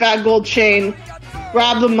and my fat gold chain.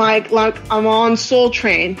 grab the mic like I'm on Soul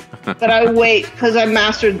Train, but I wait because I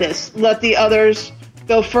mastered this. Let the others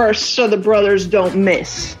go first so the brothers don't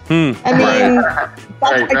miss. I mean,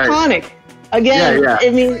 that's iconic. Again, I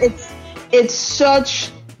mean, it's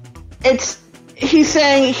such, he's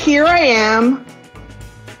saying, here I am,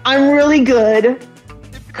 I'm really good,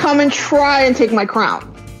 come and try and take my crown.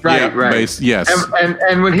 Right. Yes.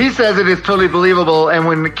 And when he says it, it's totally believable. And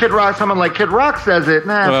when someone like Kid Rock says it, it's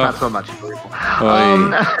not so much believable. All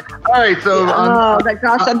right, so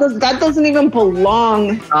that doesn't even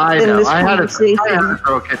belong. I know. In this I had to conversation.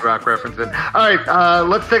 throw a Kid Rock reference in. All right,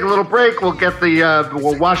 let's take a little break. We'll get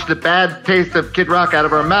we'll wash the bad taste of Kid Rock out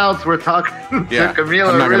of our mouths. We're talking to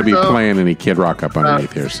Camila. I'm not going to be Rizzo. playing any Kid Rock up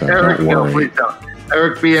underneath here, so Eric, don't worry. No, please don't.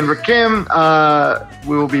 Eric B. and Rakim.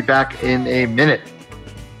 We will be back in a minute.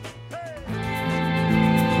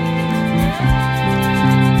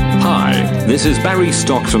 Hi, this is Barry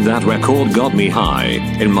Stocks from That Record Got Me High,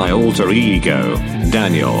 in my alter ego,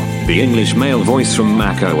 Daniel, the English male voice from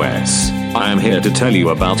macOS. I am here to tell you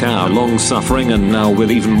about our long-suffering and now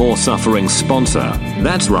with even more suffering sponsor.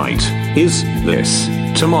 That's right, Is This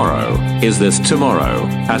Tomorrow. Is This Tomorrow,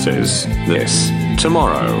 as is this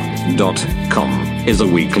tomorrow.com, is a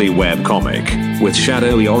weekly webcomic with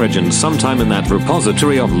shadowy origins sometime in that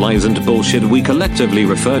repository of lies and bullshit we collectively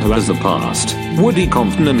refer to as the past. Woody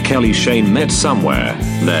Compton and Kelly Shane met somewhere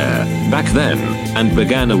there back then and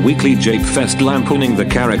began a weekly jape fest lampooning the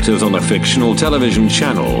characters on a fictional television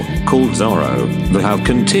channel called Zorro. They have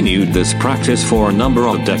continued this practice for a number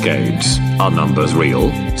of decades. Are numbers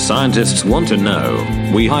real? Scientists want to know.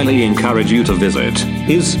 We highly encourage you to visit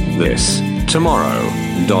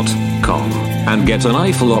isthistomorrow.com and get an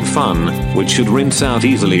eyeful of fun, which should rinse out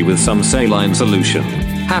easily with some saline solution.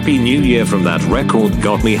 Happy New Year from That Record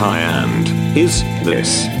Got Me High and Is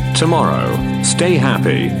This Tomorrow. Stay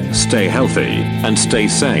happy, stay healthy, and stay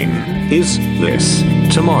sane. Is This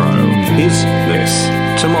Tomorrow? Is This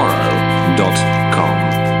Tomorrow.com.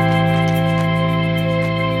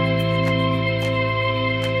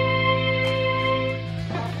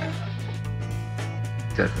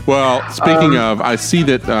 Well, speaking of, I see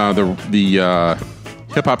that the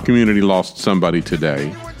hip hop community lost somebody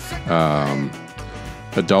today.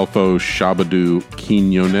 Adolfo Shabadoo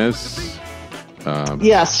Quinones.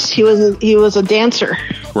 Yes, he was a dancer.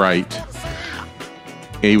 Right.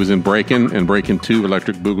 He was in Breakin' and Breakin' 2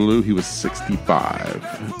 Electric Boogaloo. He was 65.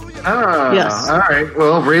 Yes. All right.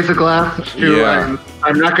 Well, raise a glass to. Yeah.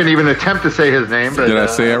 I'm not going to even attempt to say his name. But, Did I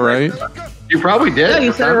say it right? You probably did. Yeah,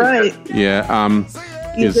 you said it right. Yeah.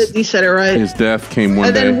 You said it right. His death came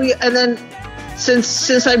one day. And then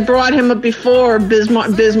since I brought him up before, Biz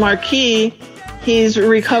Markie, he's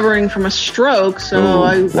recovering from a stroke, so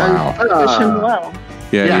I wish him well.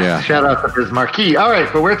 Yeah. Shout out to Biz Markie. All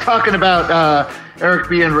right, but we're talking about Eric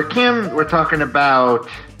B. and Rakim. We're talking about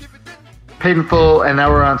Paid in Full, and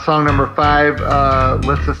now we're on song number 5.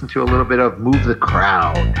 Let's listen to a little bit of Move the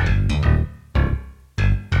Crowd.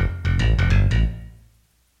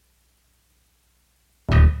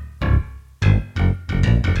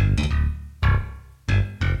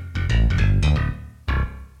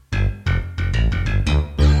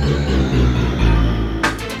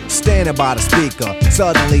 Standing by the speaker,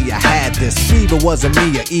 suddenly I had this. Fever wasn't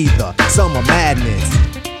me or either, summer madness.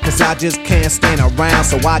 Cause I just can't stand around,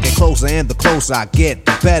 so I get closer, and the closer I get,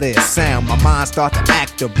 the better it sound. My mind start to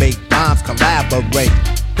activate, rhymes collaborate.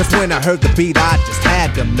 Cause when I heard the beat, I just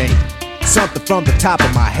had to make something from the top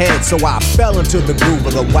of my head. So I fell into the groove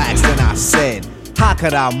of the wax, and I said, how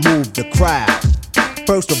could I move the crowd?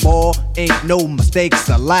 First of all, ain't no mistakes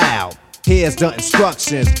allowed. Here's the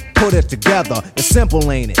instructions, put it together. It's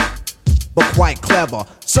simple, ain't it? But quite clever.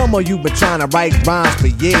 Some of you been trying to write rhymes for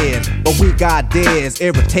years, but we got dares,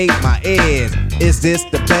 irritate my ears. Is this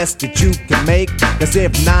the best that you can make? Cause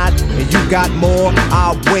if not, and you got more,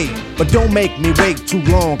 I'll wait. But don't make me wait too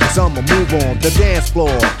long, cause I'ma move on the dance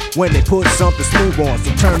floor when they put something smooth on.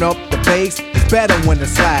 So turn up the bass, it's better when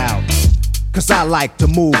it's loud. Cause I like to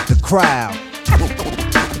move the crowd. Move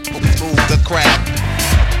the crowd.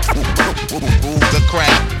 Move the crowd. Move the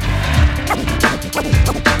crowd.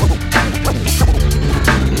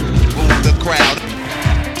 Move the crowd.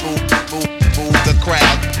 Move the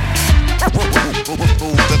crowd.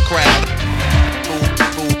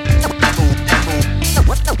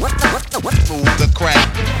 Move the crowd.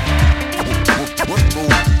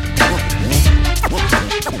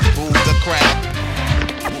 Move the crowd.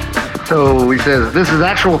 So he says, this is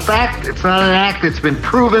actual fact. It's not an act. It's been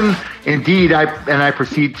proven. Indeed, I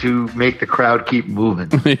proceed to make the crowd keep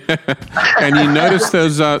moving. And you notice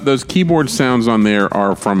those keyboard sounds on there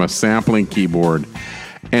are from a sampling keyboard.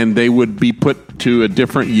 and they would be put to a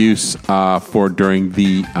different use for during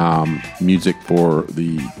the music for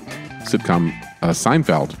the sitcom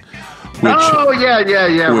Seinfeld.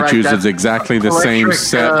 Which, which uses exactly the same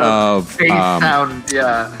set of sound,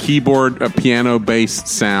 keyboard, piano-based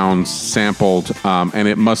sounds sampled, and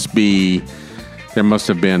there must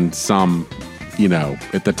have been some,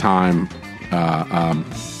 at the time,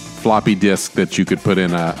 floppy disk that you could put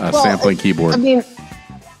in a sampling keyboard. I mean,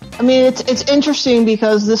 it's interesting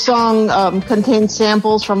because the song contains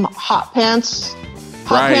samples from Hot Pants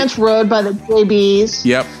Road by the JBs.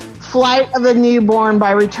 Yep. Flight of the Newborn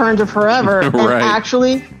by Return to Forever. Right. And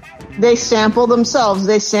actually, they sample themselves.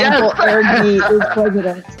 They sample Eric B. is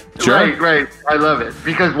President. Sure. Right. I love it.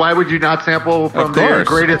 Because why would you not sample from their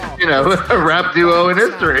greatest, rap duo in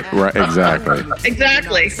history? Right, exactly.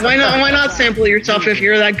 Exactly. Why not sample yourself if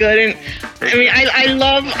you're that good? And I mean, I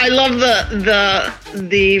love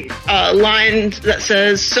the line that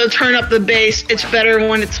says, "So turn up the bass. It's better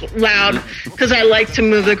when it's loud because I like to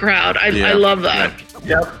move the crowd." I love that.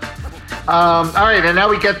 Yep. All right, and now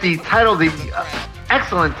we get the title,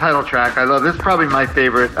 excellent title track. I love this. Probably my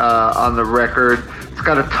favorite on the record. It's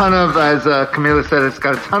got a ton of, as Camila said, it's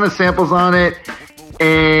got a ton of samples on it,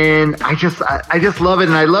 and I just love it.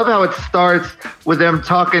 And I love how it starts with them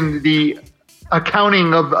talking the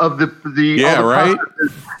accounting of the all the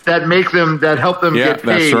processes that help them get paid.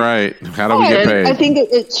 Yeah, that's right. How do we get paid? I think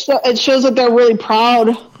it shows that they're really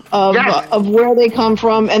proud of where they come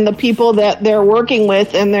from and the people that they're working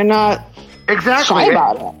with, and they're not shy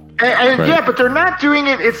about it. And right. But they're not doing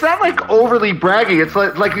it. It's not like overly bragging. It's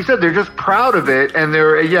like you said, they're just proud of it, and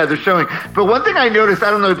they're showing. But one thing I noticed,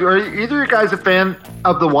 I don't know, are either of you guys a fan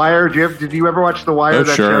of The Wire? Did you ever watch The Wire? Oh,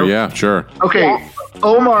 sure, yeah, sure. Okay, yeah.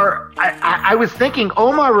 Omar, I was thinking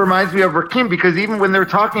Omar reminds me of Rakim because even when they're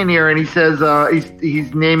talking here, and he says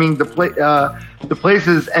he's naming the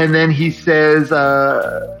places, and then he says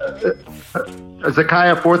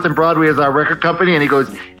Zakaya 4th and Broadway is our record company, and he goes,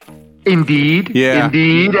 "Indeed,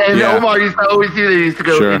 indeed." And Omar used to always do that. He used to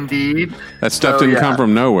go, sure. "Indeed." That stuff didn't come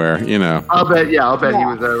from nowhere, I'll bet he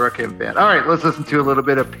was a Rakim fan. All right, let's listen to a little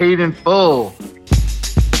bit of Paid in Full.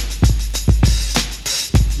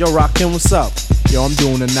 Yo, Rakim, what's up? Yo, I'm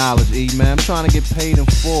doing the knowledge, E, man. I'm trying to get paid in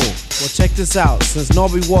full. Well, check this out. Since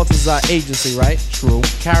Norby Walters is our agency, right? True.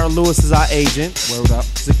 Carol Lewis is our agent. Word up.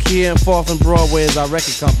 Zakia and 4th and Broadway is our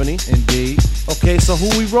record company. Indeed. Okay, so who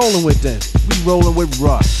we rolling with then? We rolling with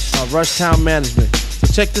Rush, our Rush Town Management. So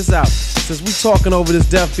check this out. Since we talking over this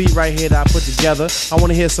deaf beat right here that I put together, I want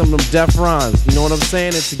to hear some of them deaf rhymes. You know what I'm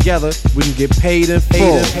saying? And together, we can get paid in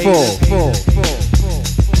full.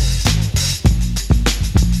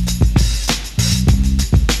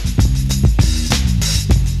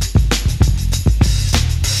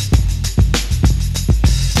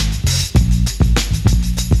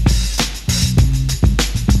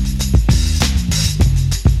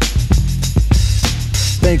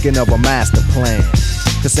 Thinking of a master plan,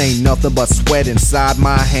 cause ain't nothing but sweat inside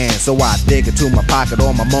my hand. So I dig into my pocket,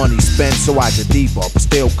 all my money spent. So I get deeper, but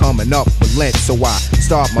still coming up with lint. So I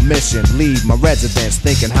start my mission, leave my residence,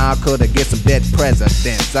 thinking how could I get some dead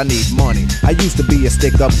presidents. I need money. I used to be a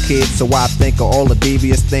stick-up kid, so I think of all the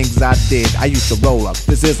devious things I did. I used to roll up,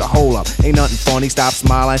 this is a hole up. Ain't nothing funny, stop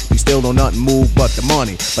smiling. You still don't nothing move but the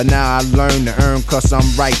money. But now I learn to earn cause I'm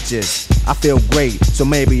righteous. I feel great, so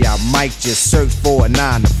maybe I might just search for a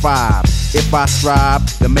 9 to 5. If I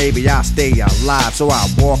strive, then maybe I'll stay alive. So I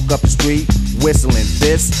walk up the street, whistling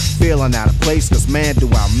this, feeling out of place, cause man do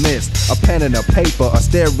I miss a pen and a paper, a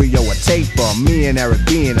stereo, a taper. Me and Eric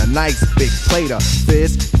being a nice big plate of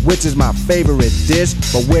fish, which is my favorite dish.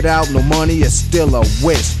 But without no money, it's still a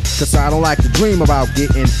wish, cause I don't like to dream about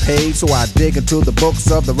getting paid. So I dig into the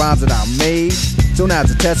books of the rhymes that I made. So now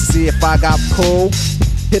to test to see if I got pulled,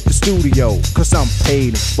 hit the studio, cause I'm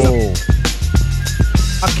paid in full.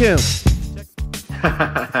 Hakim.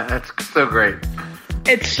 That's so great.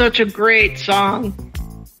 It's such a great song.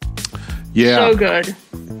 Yeah. So good.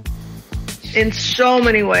 In so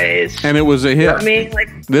many ways. And it was a hit. I mean,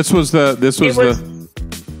 like, this was the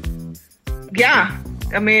yeah.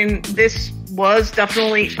 I mean, this was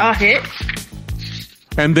definitely a hit.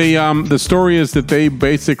 And the story is that they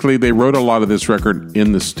wrote a lot of this record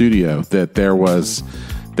in the studio. That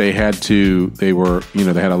they had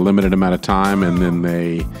a limited amount of time, and then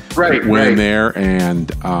they went in there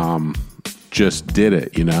and just did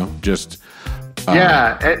it. And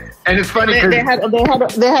it's funny they had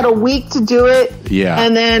a week to do it. Yeah,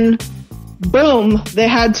 and then boom, they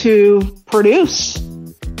had to produce,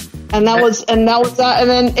 and that was that. And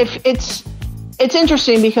then it's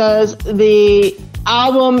interesting because the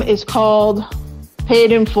album is called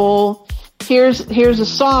Paid in Full. here's a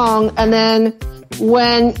song, and then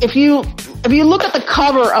if you look at the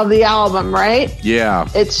cover of the album, right? Yeah.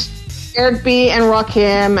 It's Eric B. and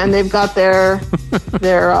Rakim, and they've got their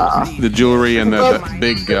the jewelry and the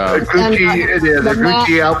big Gucci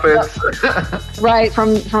outfits. Right,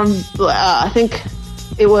 from I think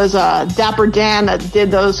it was Dapper Dan that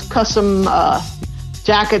did those custom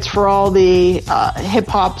jackets for all the hip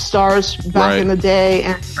hop stars back in the day,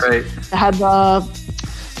 and they had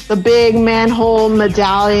the big manhole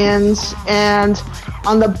medallions, and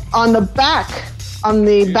on the back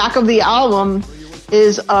of the album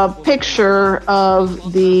is a picture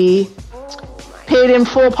of the Paid in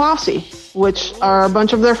Full posse, which are a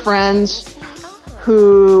bunch of their friends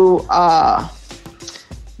who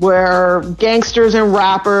were gangsters and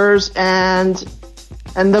rappers, and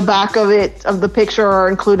the back of the picture are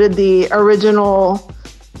included the original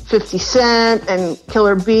 50 Cent and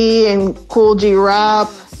Killer B and Kool G Rap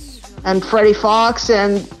and Freddie Fox,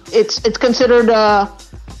 and it's considered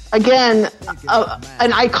again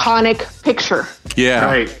an iconic picture.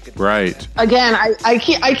 Yeah, right. Again, I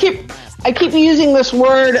keep using this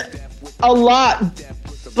word a lot,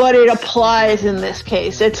 but it applies in this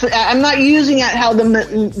case. I'm not using it how the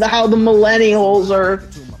millennials or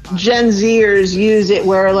Gen Zers use it,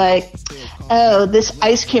 where like, oh, this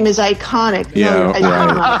ice cream is iconic. Yeah,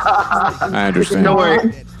 I understand. Don't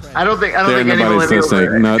worry. I don't think anybody's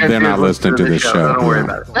listening. No, they're not listening to this show. Don't worry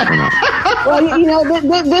about it.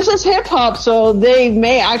 Well, this is hip hop, so they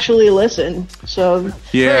may actually listen. So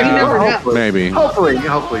maybe. Hopefully they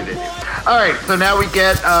do. All right, so now we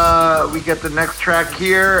get the next track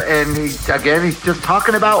here, and he's just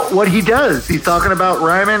talking about what he does. He's talking about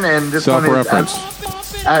rhyming, and this self-reference.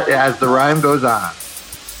 As the rhyme goes on.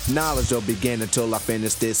 Knowledge will begin until I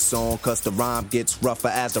finish this song, cause the rhyme gets rougher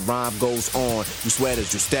as the rhyme goes on. You sweat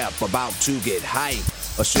as you step, about to get hype.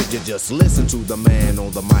 Or should you just listen to the man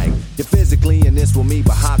on the mic? You're physically in this with me,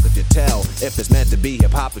 but how could you tell if it's meant to be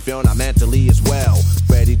hip-hop if you're not mentally as well?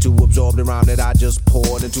 Ready to absorb the rhyme that I just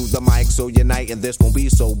poured into the mic, so unite and this won't be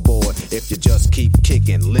so bored. If you just keep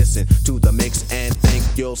kicking, listen to the mix and think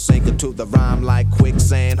you'll sink into the rhyme like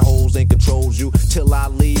quicksand. Holes and controls you till I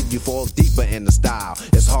leave. You fall deeper in the style.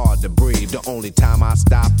 It's hard to breathe. The only time I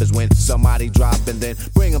stop is when somebody drop, and then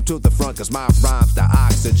bring them to the front, cause my rhyme's the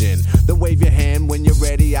oxygen. Then wave your hand when you're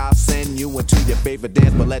ready, I'll send you into your favorite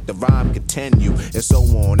dance, but let the rhyme continue, and so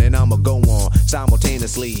on, and I'ma go on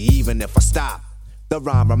simultaneously, even if I stop. The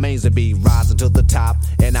rhyme remains to be rising to the top,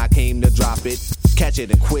 and I came to drop it, catch it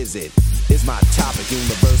and quiz it. It's my topic,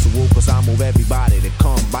 universal, cause I move everybody to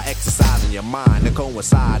come by exercising your mind. To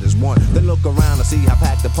coincide is one, then look around and see how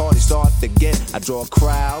packed the party start to get. I draw a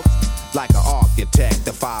crowd like an architect,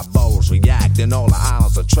 the 5 boroughs react, and all the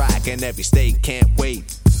islands attract, and every state can't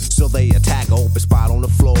wait. So they attack, open spot on the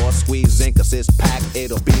floor, squeeze in cause it's packed.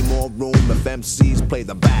 It'll be more room if MCs play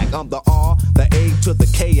the back. I'm the R, the A to the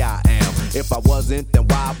K I am. If I wasn't, then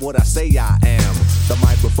why would I say I am? The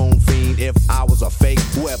microphone fiend, if I was a fake.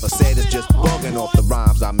 Whoever said it's just bugging off the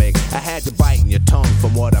rhymes I make. I had to bite in your tongue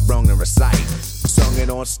from what I brung and recite. Sung it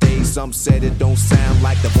on stage, some said it don't sound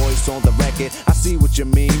like the voice on the record. I see what you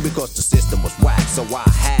mean, because the system was whack, so I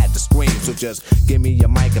had to scream. So just give me your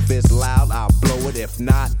mic, if it's loud, I'll blow it. If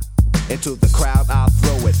not, into the crowd, I'll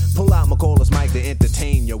throw it. Pull out McCullough's mic to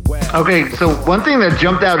entertain you well. Okay, so one thing that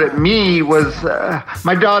jumped out at me was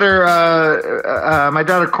my daughter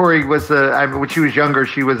Corey was when she was younger,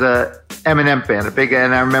 she was a Eminem fan,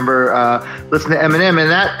 and I remember listening to Eminem,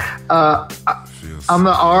 and that I'm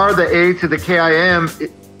the R, the A to the K I am.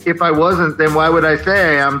 If I wasn't, then why would I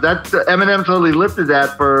say I am? That's Eminem totally lifted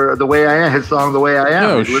that for The Way I Am, his song The Way I Am.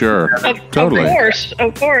 Oh, sure. Totally.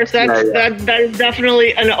 Of course. That is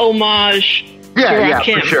definitely an homage to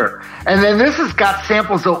Rakim. For sure. And then this has got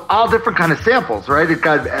samples, so all different kind of samples, right? It's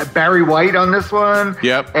got Barry White on this one.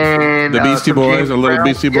 Yep. And the Beastie Boys, a little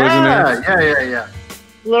Beastie Boys in there. Yeah.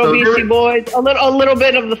 Little Beastie Boys, a little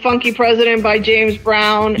bit of The Funky President by James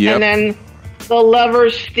Brown, and then The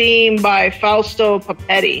Lover's Theme by Fausto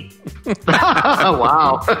Papetti.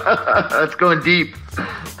 Wow. That's going deep.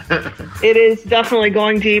 It is definitely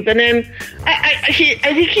going deep. And then I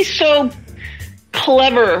think he's so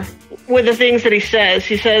clever with the things that he says.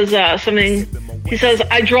 He says something. He says,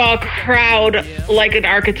 I draw a crowd like an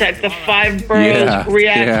architect. The 5 boroughs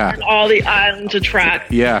react and all the islands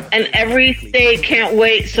attract. Yeah. And every state can't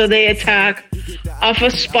wait, so they attack. Off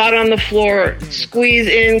a spot on the floor, squeeze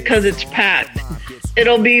in because it's packed.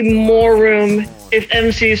 It'll be more room if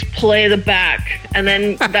MCs play the back. And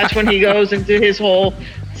then that's when he goes into his whole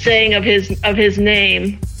saying of his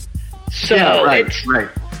name. So right.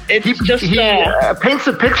 It's he paints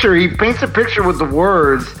a picture. He paints a picture with the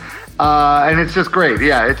words And it's just great.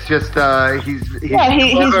 Yeah, it's just he's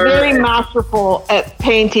very masterful at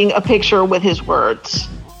painting a picture with his words.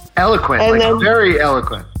 Eloquent, and like very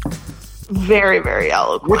eloquent. Very, very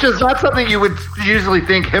eloquent. Which is not something you would usually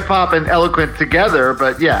think hip hop and eloquent together,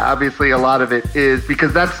 but yeah, obviously a lot of it is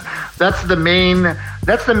because that's the main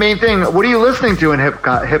thing. What are you listening to in hip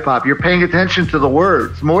hop? You're paying attention to the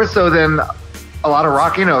words more so than a lot of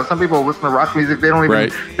rock. You know, some people listen to rock music, they don't even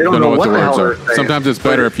they don't know what the hell they're saying. Sometimes it's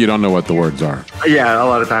better if you don't know what the words are. Yeah, a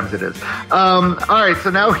lot of times it is. All right,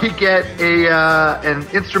 so now we get an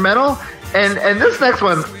instrumental. And this next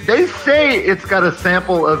one, they say it's got a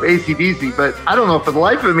sample of AC/DC, but I don't know. For the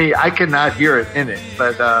life of me, I cannot hear it in it.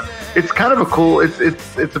 But it's kind of a cool. It's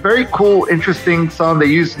a very cool, interesting song. They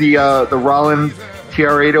use the Roland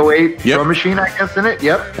TR-808 drum machine, I guess, in it.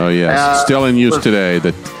 Yep. Oh yes, still in use today.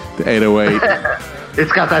 The 808.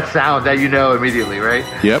 It's got that sound that you know immediately, right?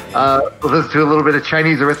 Yep. We'll listen to a little bit of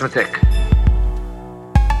Chinese arithmetic.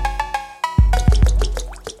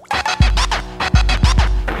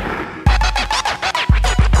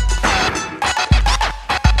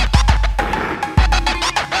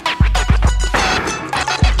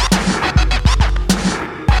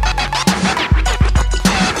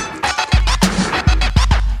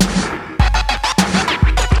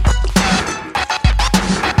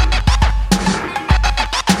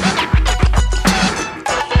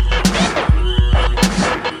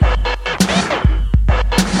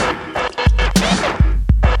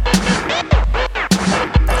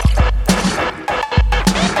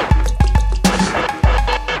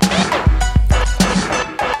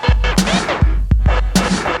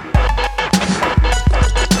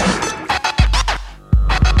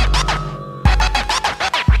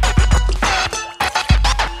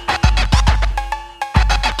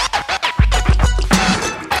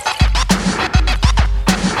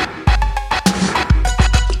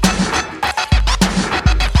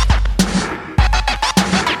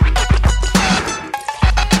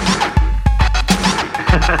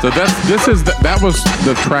 So that was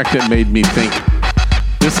the track that made me think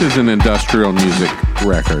this is an industrial music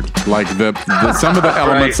record. Like some of the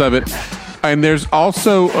elements of it, and there's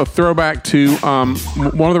also a throwback to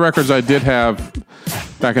one of the records I did have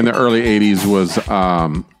back in the early '80s was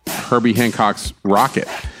Herbie Hancock's Rocket,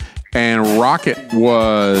 and Rocket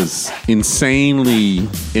was insanely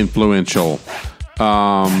influential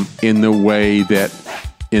in the way that.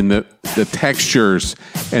 In the textures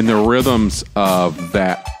and the rhythms of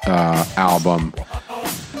that album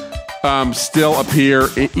still appear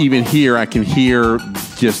even here. I can hear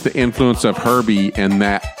just the influence of Herbie and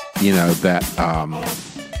that, you know, that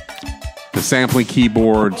the sampling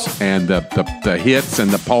keyboards and the hits and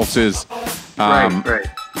the pulses. Right.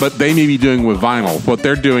 But they may be doing with vinyl. What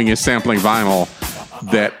they're doing is sampling vinyl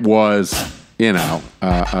that was, you know,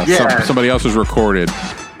 somebody else has recorded.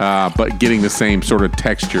 But getting the same sort of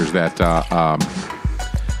textures that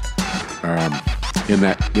in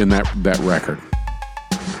that record.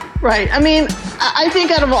 Right. I mean, I think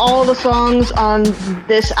out of all the songs on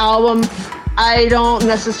this album, I don't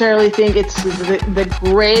necessarily think it's the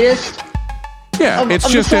greatest. Yeah, it's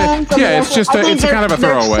just kind of a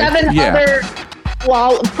throwaway. There's 7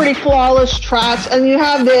 other pretty flawless tracks, and you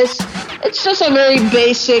have this. It's just a very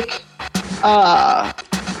basic,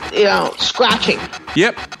 scratching.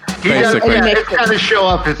 Yep. Basically. It's kind of show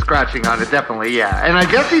off his scratching on it, definitely, yeah. And I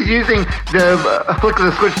guess he's using the Flick of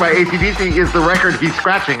the Switch by AC/DC is the record he's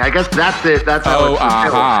scratching. I guess that's it. That's how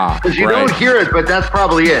it's because you don't hear it, but that's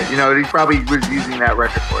probably it. You know, he probably was using that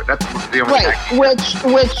record for it. That's the only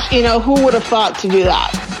thing. Which who would have thought to do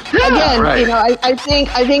that? Yeah, again, I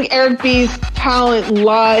think Eric B's talent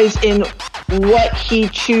lies in what he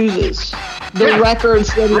chooses. The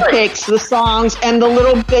records that he picks, the songs, and the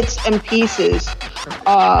little bits and pieces,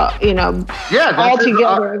 all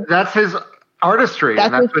together. That's his artistry.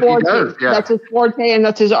 That's what he does. Yeah. That's his forte, and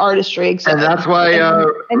that's his artistry. Exactly. And that's why.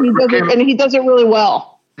 And he does it really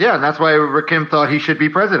well. Yeah, and that's why Rakim thought he should be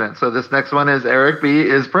president. So this next one is Eric B.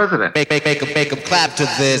 is president. Make them clap to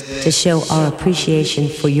this. To show our appreciation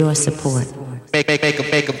for your support. Make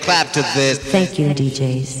them clap to this. Thank you,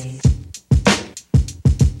 DJs.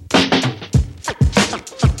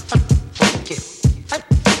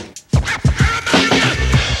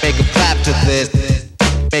 Make them clap to this.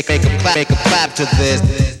 Make them clap to this.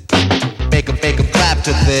 Make them clap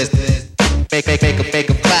to this. Make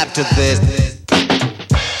them clap to this.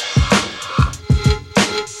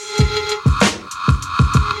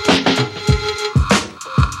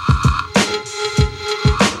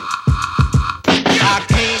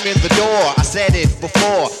 Said it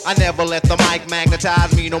before, I never let the mic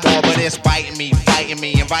magnetize me no more, but it's biting me, fighting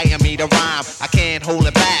inviting me to rhyme. I can't hold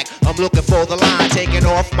it back. I'm looking for the line, taking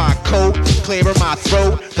off my coat, clearing my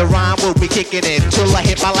throat. The rhyme will be kicking in till I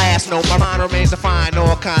hit my last note. My mind remains to find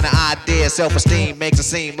all kind of ideas. Self-esteem makes it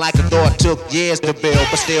seem like a thought took years to build,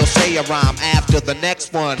 but still say a rhyme after the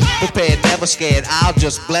next one. Prepared, never scared, I'll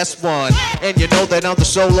just bless one. And you know that I'm the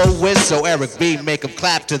soloist, so Eric B, make him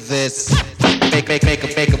clap to this. Make him clap to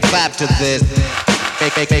this. Make him clap to this.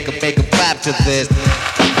 Make him clap to this.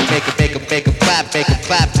 Make him clap to this.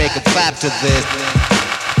 Make him clap to this.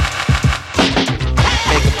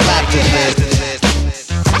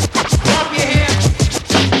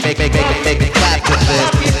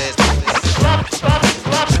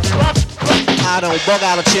 I don't bug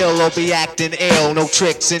out of chill or be acting ill. No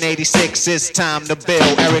tricks in 86, it's time to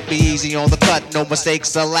build. Eric be easy on the cut, no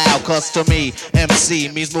mistakes allowed. Cause to me, MC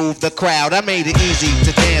means move the crowd. I made it easy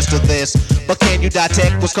to dance to this. But can you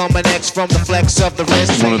detect what's coming next from the flex of the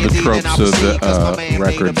wrist? One of the tropes of the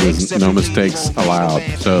record was no mistakes allowed.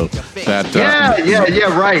 So that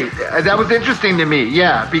yeah, right. That was interesting to me.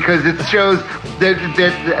 Yeah, because it shows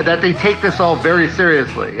that they take this all very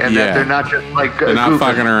seriously and that they're not just like they're not goofing.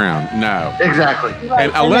 fucking around. No, exactly. Right.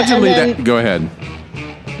 And allegedly, go ahead.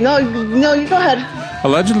 No, you go ahead.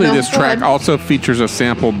 Allegedly, this track also features a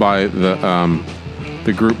sample by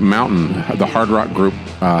the group Mountain, the hard rock group.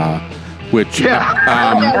 Which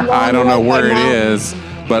I don't know where it is,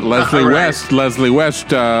 but Leslie West,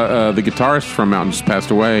 the guitarist from Mountain, just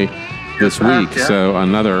passed away this week. Yeah. So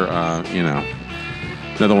another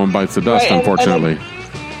one bites the dust, unfortunately.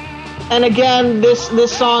 And again, this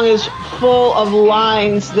song is full of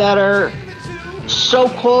lines that are so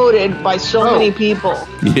quoted by so many people.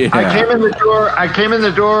 Yeah. I came in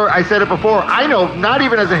the door. I said it before. I know, not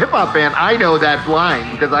even as a hip hop fan, I know that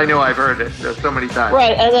line because I know I've heard it so many times.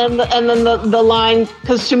 Right, and then the line,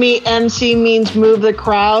 because to me, MC means move the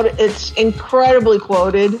crowd. It's incredibly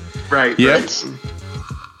quoted. Right. Yeah.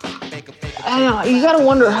 I don't know. You got to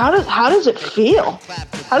wonder how does it feel?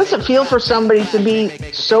 How does it feel for somebody to be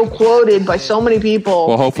so quoted by so many people?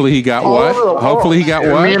 Well, hopefully he got what? Hopefully he got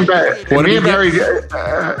what? Me and Barry,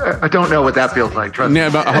 I don't know what that feels like. Trust me.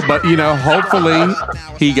 But hopefully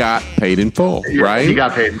he got paid in full, right? He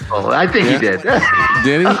got paid in full. I think he did.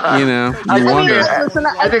 Did he? You wonder.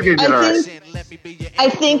 I think he did all right. I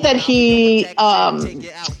think that he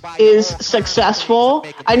is successful.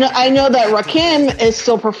 I know that Rakim is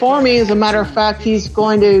still performing. As a matter of fact, he's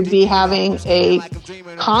going to be having a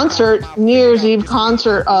concert, New Year's Eve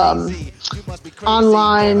concert,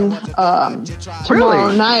 online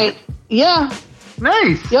tomorrow night. Yeah.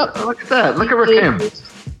 Nice. Yep. Look at that. Look at Rakim.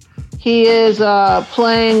 He is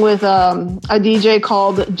playing with a DJ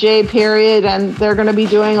called J Period, and they're going to be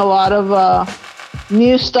doing a lot of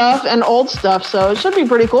new stuff and old stuff, so it should be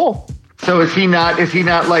pretty cool. So is he not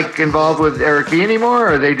like involved with Eric B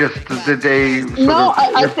anymore, or did they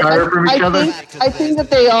retire from each other? I think that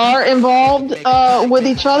they are involved with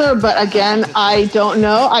each other, but again, I don't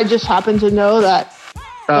know. I just happen to know that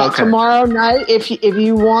tomorrow night, if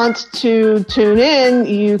you want to tune in,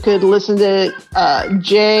 you could listen to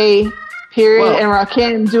J Period and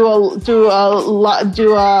Rakim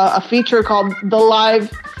do a feature called The Live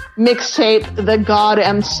Mixtape, the God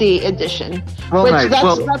MC edition.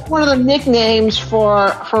 That's one of the nicknames for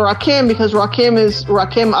Rakim, because Rakim is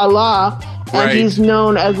Rakim Allah, and he's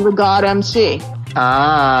known as the God MC.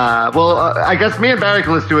 I guess me and Barry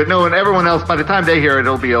can listen to it. No, and everyone else, by the time they hear it,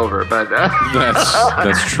 it'll be over. But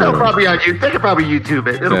that's true. It'll probably on you. They could probably YouTube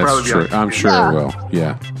it. It'll probably be on YouTube. I'm sure it will.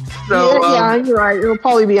 Yeah. So yeah, you're right. It'll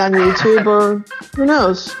probably be on YouTube, or who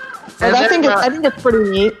knows? But I think it's pretty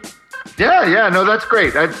neat. Yeah, no, that's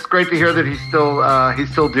great. That's great to hear that he's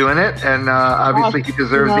still doing it, and obviously he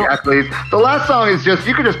deserves the accolades. The last song is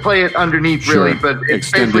you could just play it underneath, really, but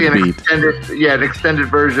it's basically an extended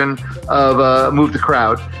version of "Move the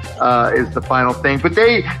Crowd" is the final thing. But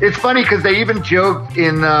it's funny because they even joked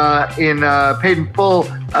in Paid in Full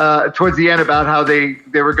towards the end about how they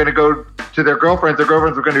were going to go to their girlfriends. Their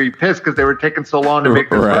girlfriends were going to be pissed because they were taking so long to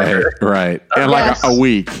make this record. Right, and like a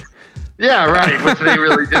week. Yeah, right. Which they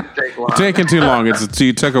really didn't take long. Taking too long.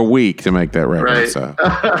 You took a week to make that record. Right. So,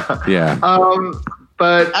 yeah.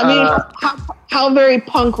 But I mean, how very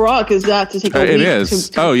punk rock is that to take a week? It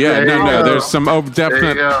is. No. There's some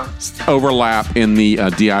definite overlap in the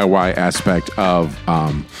DIY aspect of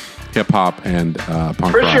hip hop and punk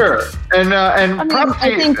rock. For sure. And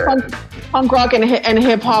I think punk rock and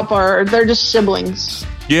hip hop they're just siblings.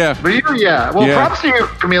 Yeah. But props to you,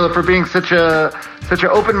 Camila, for being such a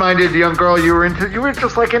open-minded young girl. You were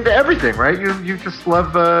just like into everything, right? You just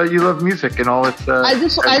love music and all its. I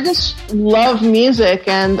just love music,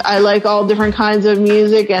 and I like all different kinds of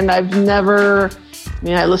music, and I've never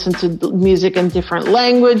mean, I listen to music in different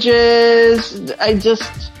languages. I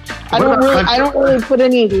don't really put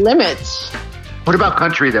any limits. What about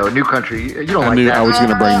country though? New country? You don't like that? I was going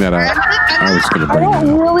to bring that up. I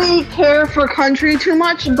don't really care for country too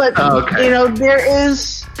much, but you know, there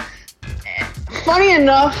is. Funny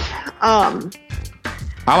enough, I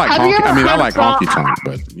like honky tonk,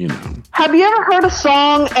 but you know. Have you ever heard a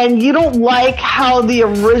song and you don't like how the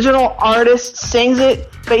original artist sings it,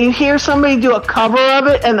 but you hear somebody do a cover of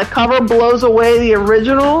it and the cover blows away the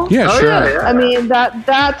original? Yeah, sure. Yeah. I mean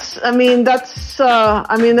that's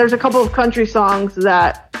there's a couple of country songs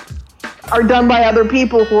that are done by other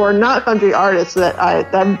people who are not country artists that I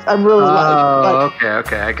really like. Oh,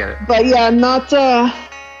 okay, I get it. But yeah,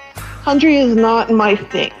 country is not my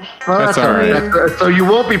thing. Well, that's all right. So you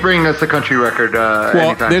won't be bringing us a country record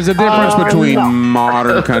anytime. There's a difference between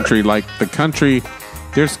modern country, like the country.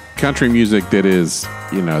 There's country music that is,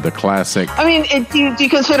 you know, the classic. I mean, do you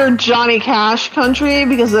consider Johnny Cash country?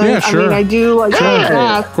 Because yeah, sure. I mean, I do like Johnny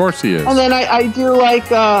Cash. Of course he is. And then I do like,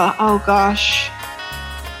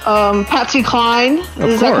 Patsy Cline.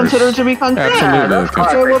 Is that considered to be country? Absolutely.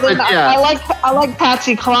 Okay, well then I like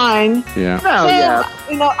Patsy Cline. Yeah.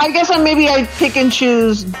 You know, I guess I pick and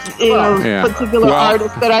choose, particular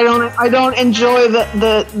artists that I don't enjoy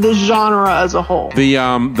the genre as a whole.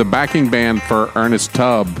 The backing band for Ernest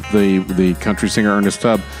Tubb, the country singer Ernest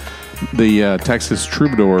Tubb, the Texas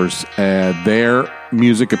Troubadours, their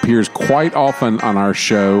music appears quite often on our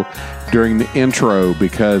show during the intro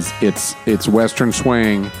because it's Western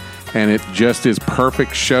swing and it just is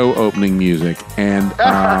perfect show opening music. And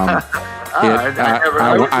I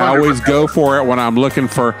always go for it when I'm looking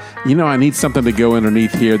for, I need something to go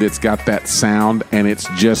underneath here that's got that sound, and it's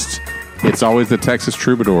always the Texas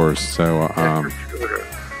Troubadours. So,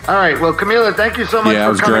 all right. Well, Camila, thank you so much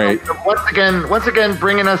for coming. Great. Once again,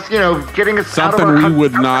 bringing us, getting us something out of our we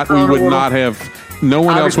would not have. No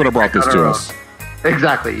one else would have brought this to us.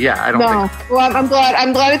 Exactly. Yeah, I don't think so. Well, I'm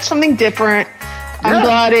glad it's something different. I'm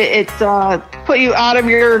glad it put you out of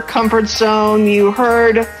your comfort zone. You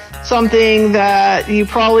heard something that you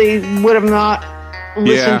probably would have not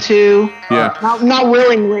listened to. Yeah. Not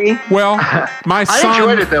willingly. Well, my son... I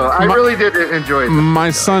enjoyed it, though. I really did enjoy it.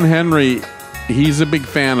 My son, Henry, he's a big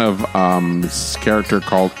fan of this character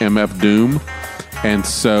called MF Doom. And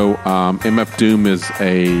so MF Doom is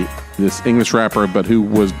this English rapper, but who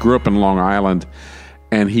grew up in Long Island.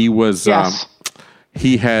 And he was...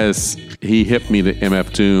 He hit me to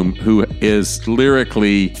MF Doom, who is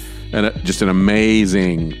lyrically just an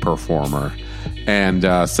amazing performer. And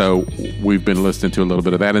so we've been listening to a little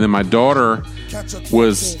bit of that. And then my daughter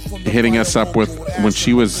was hitting us up with, when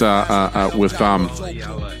she was with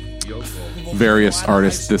various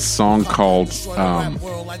artists, this song called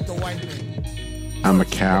I'm a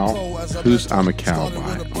Cow. Who's I'm a Cow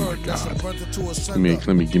by? Oh my God.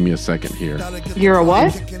 Let me give me a second here. You're a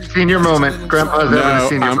what? Senior moment. Grandpa's having a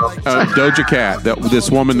senior moment. Doja Cat.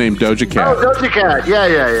 This woman named Doja Cat. Oh, Doja Cat. Yeah.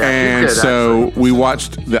 And so we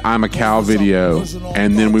watched the I'm a Cow video,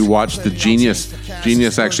 and then we watched the Genius.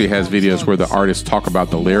 Genius actually has videos where the artists talk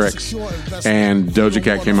about the lyrics, and Doja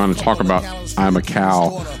Cat came on to talk about I'm a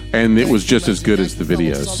Cow, and it was just as good as the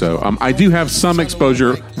videos. So I do have some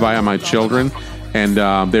exposure via my children. And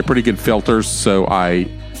they're pretty good filters, so I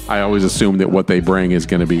always assume that what they bring is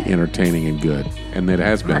going to be entertaining and good, and it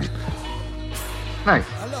has been. Nice.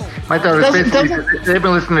 My daughter's they've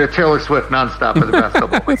been listening to Taylor Swift nonstop for the past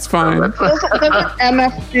couple of weeks. That's fine. Doesn't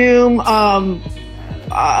MF Doom,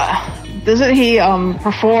 doesn't he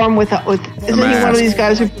perform with isn't he one of these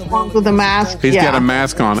guys who performs with a mask? He's got a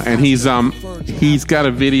mask on, and he's got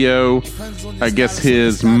a video, I guess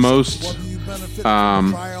his most...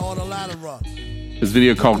 His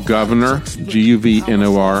video called Governor,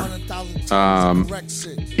 Guvnor,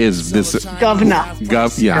 is this Governor? I'm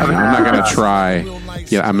not going to try.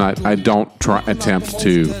 I don't attempt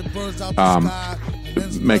to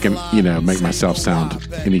make myself sound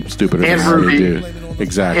any stupider than I really do.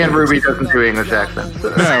 Exactly. And Ruby doesn't do English accents. So.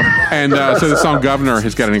 No. And so the song Governor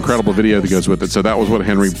has got an incredible video that goes with it. So that was what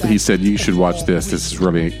he said, you should watch this. This is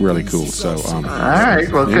really, really cool. So, all right.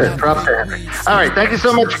 Well, good. Props to Henry. All right. Thank you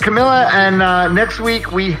so much, Camila. And next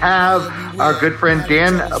week we have our good friend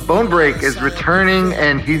Dan Bonebreak is returning,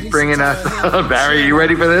 and he's bringing us, Barry, you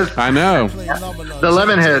ready for this? I know. The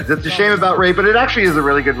Lemonheads. It's a shame about Ray, but it actually is a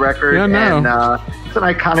really good record. Yeah, I know. And it's an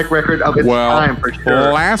iconic record of its time, for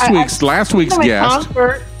sure. Last week's guest...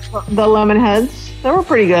 The Lemonheads. They were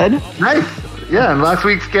pretty good. Nice. Yeah, and last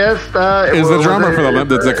week's guest is the drummer for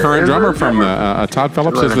the current drummer from Todd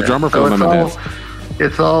Phillips is the drummer for the Lemonheads.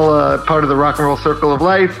 It's all part of the Rock and Roll Circle of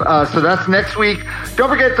Life. So that's next week. Don't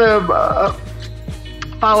forget to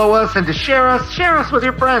follow us and to share us with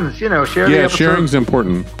your friends. Share the episode sharing's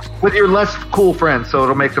important. With your less cool friends, so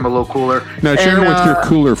it'll make them a little cooler. No, share it with your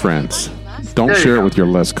cooler friends. Don't share it with your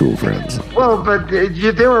less cool friends. Well, but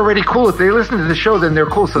they're already cool. If they listen to the show, then they're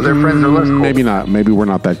cool, so their friends are less cool. Maybe not. Maybe we're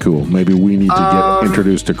not that cool. Maybe we need to get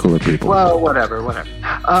introduced to cooler people. Well, whatever. All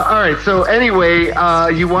right, so anyway,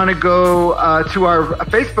 you want to go to our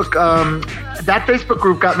Facebook. That Facebook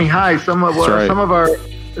group got me high. Some of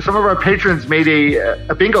our patrons made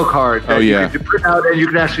a bingo card that you could print out, and you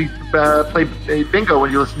can actually play a bingo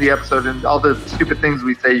when you listen to the episode, and all the stupid things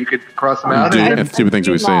we say, you could cross them out. Stupid things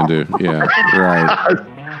we say and do. Yeah, right.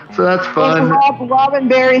 So that's fun. Rob and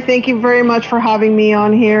Barry, thank you very much for having me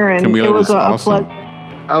on here, and it was awesome. a pleasure.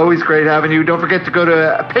 Always great having you. Don't forget to go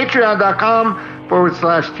to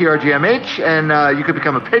patreon.com/TRGMH, and you could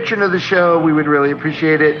become a patron of the show. We would really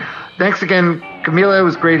appreciate it. Thanks again, Camila. It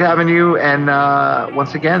was great having you. And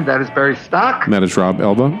once again, that is Barry Stock. And that is Rob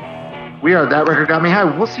Elba. We are That Record Got Me High.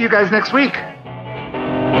 We'll see you guys next week.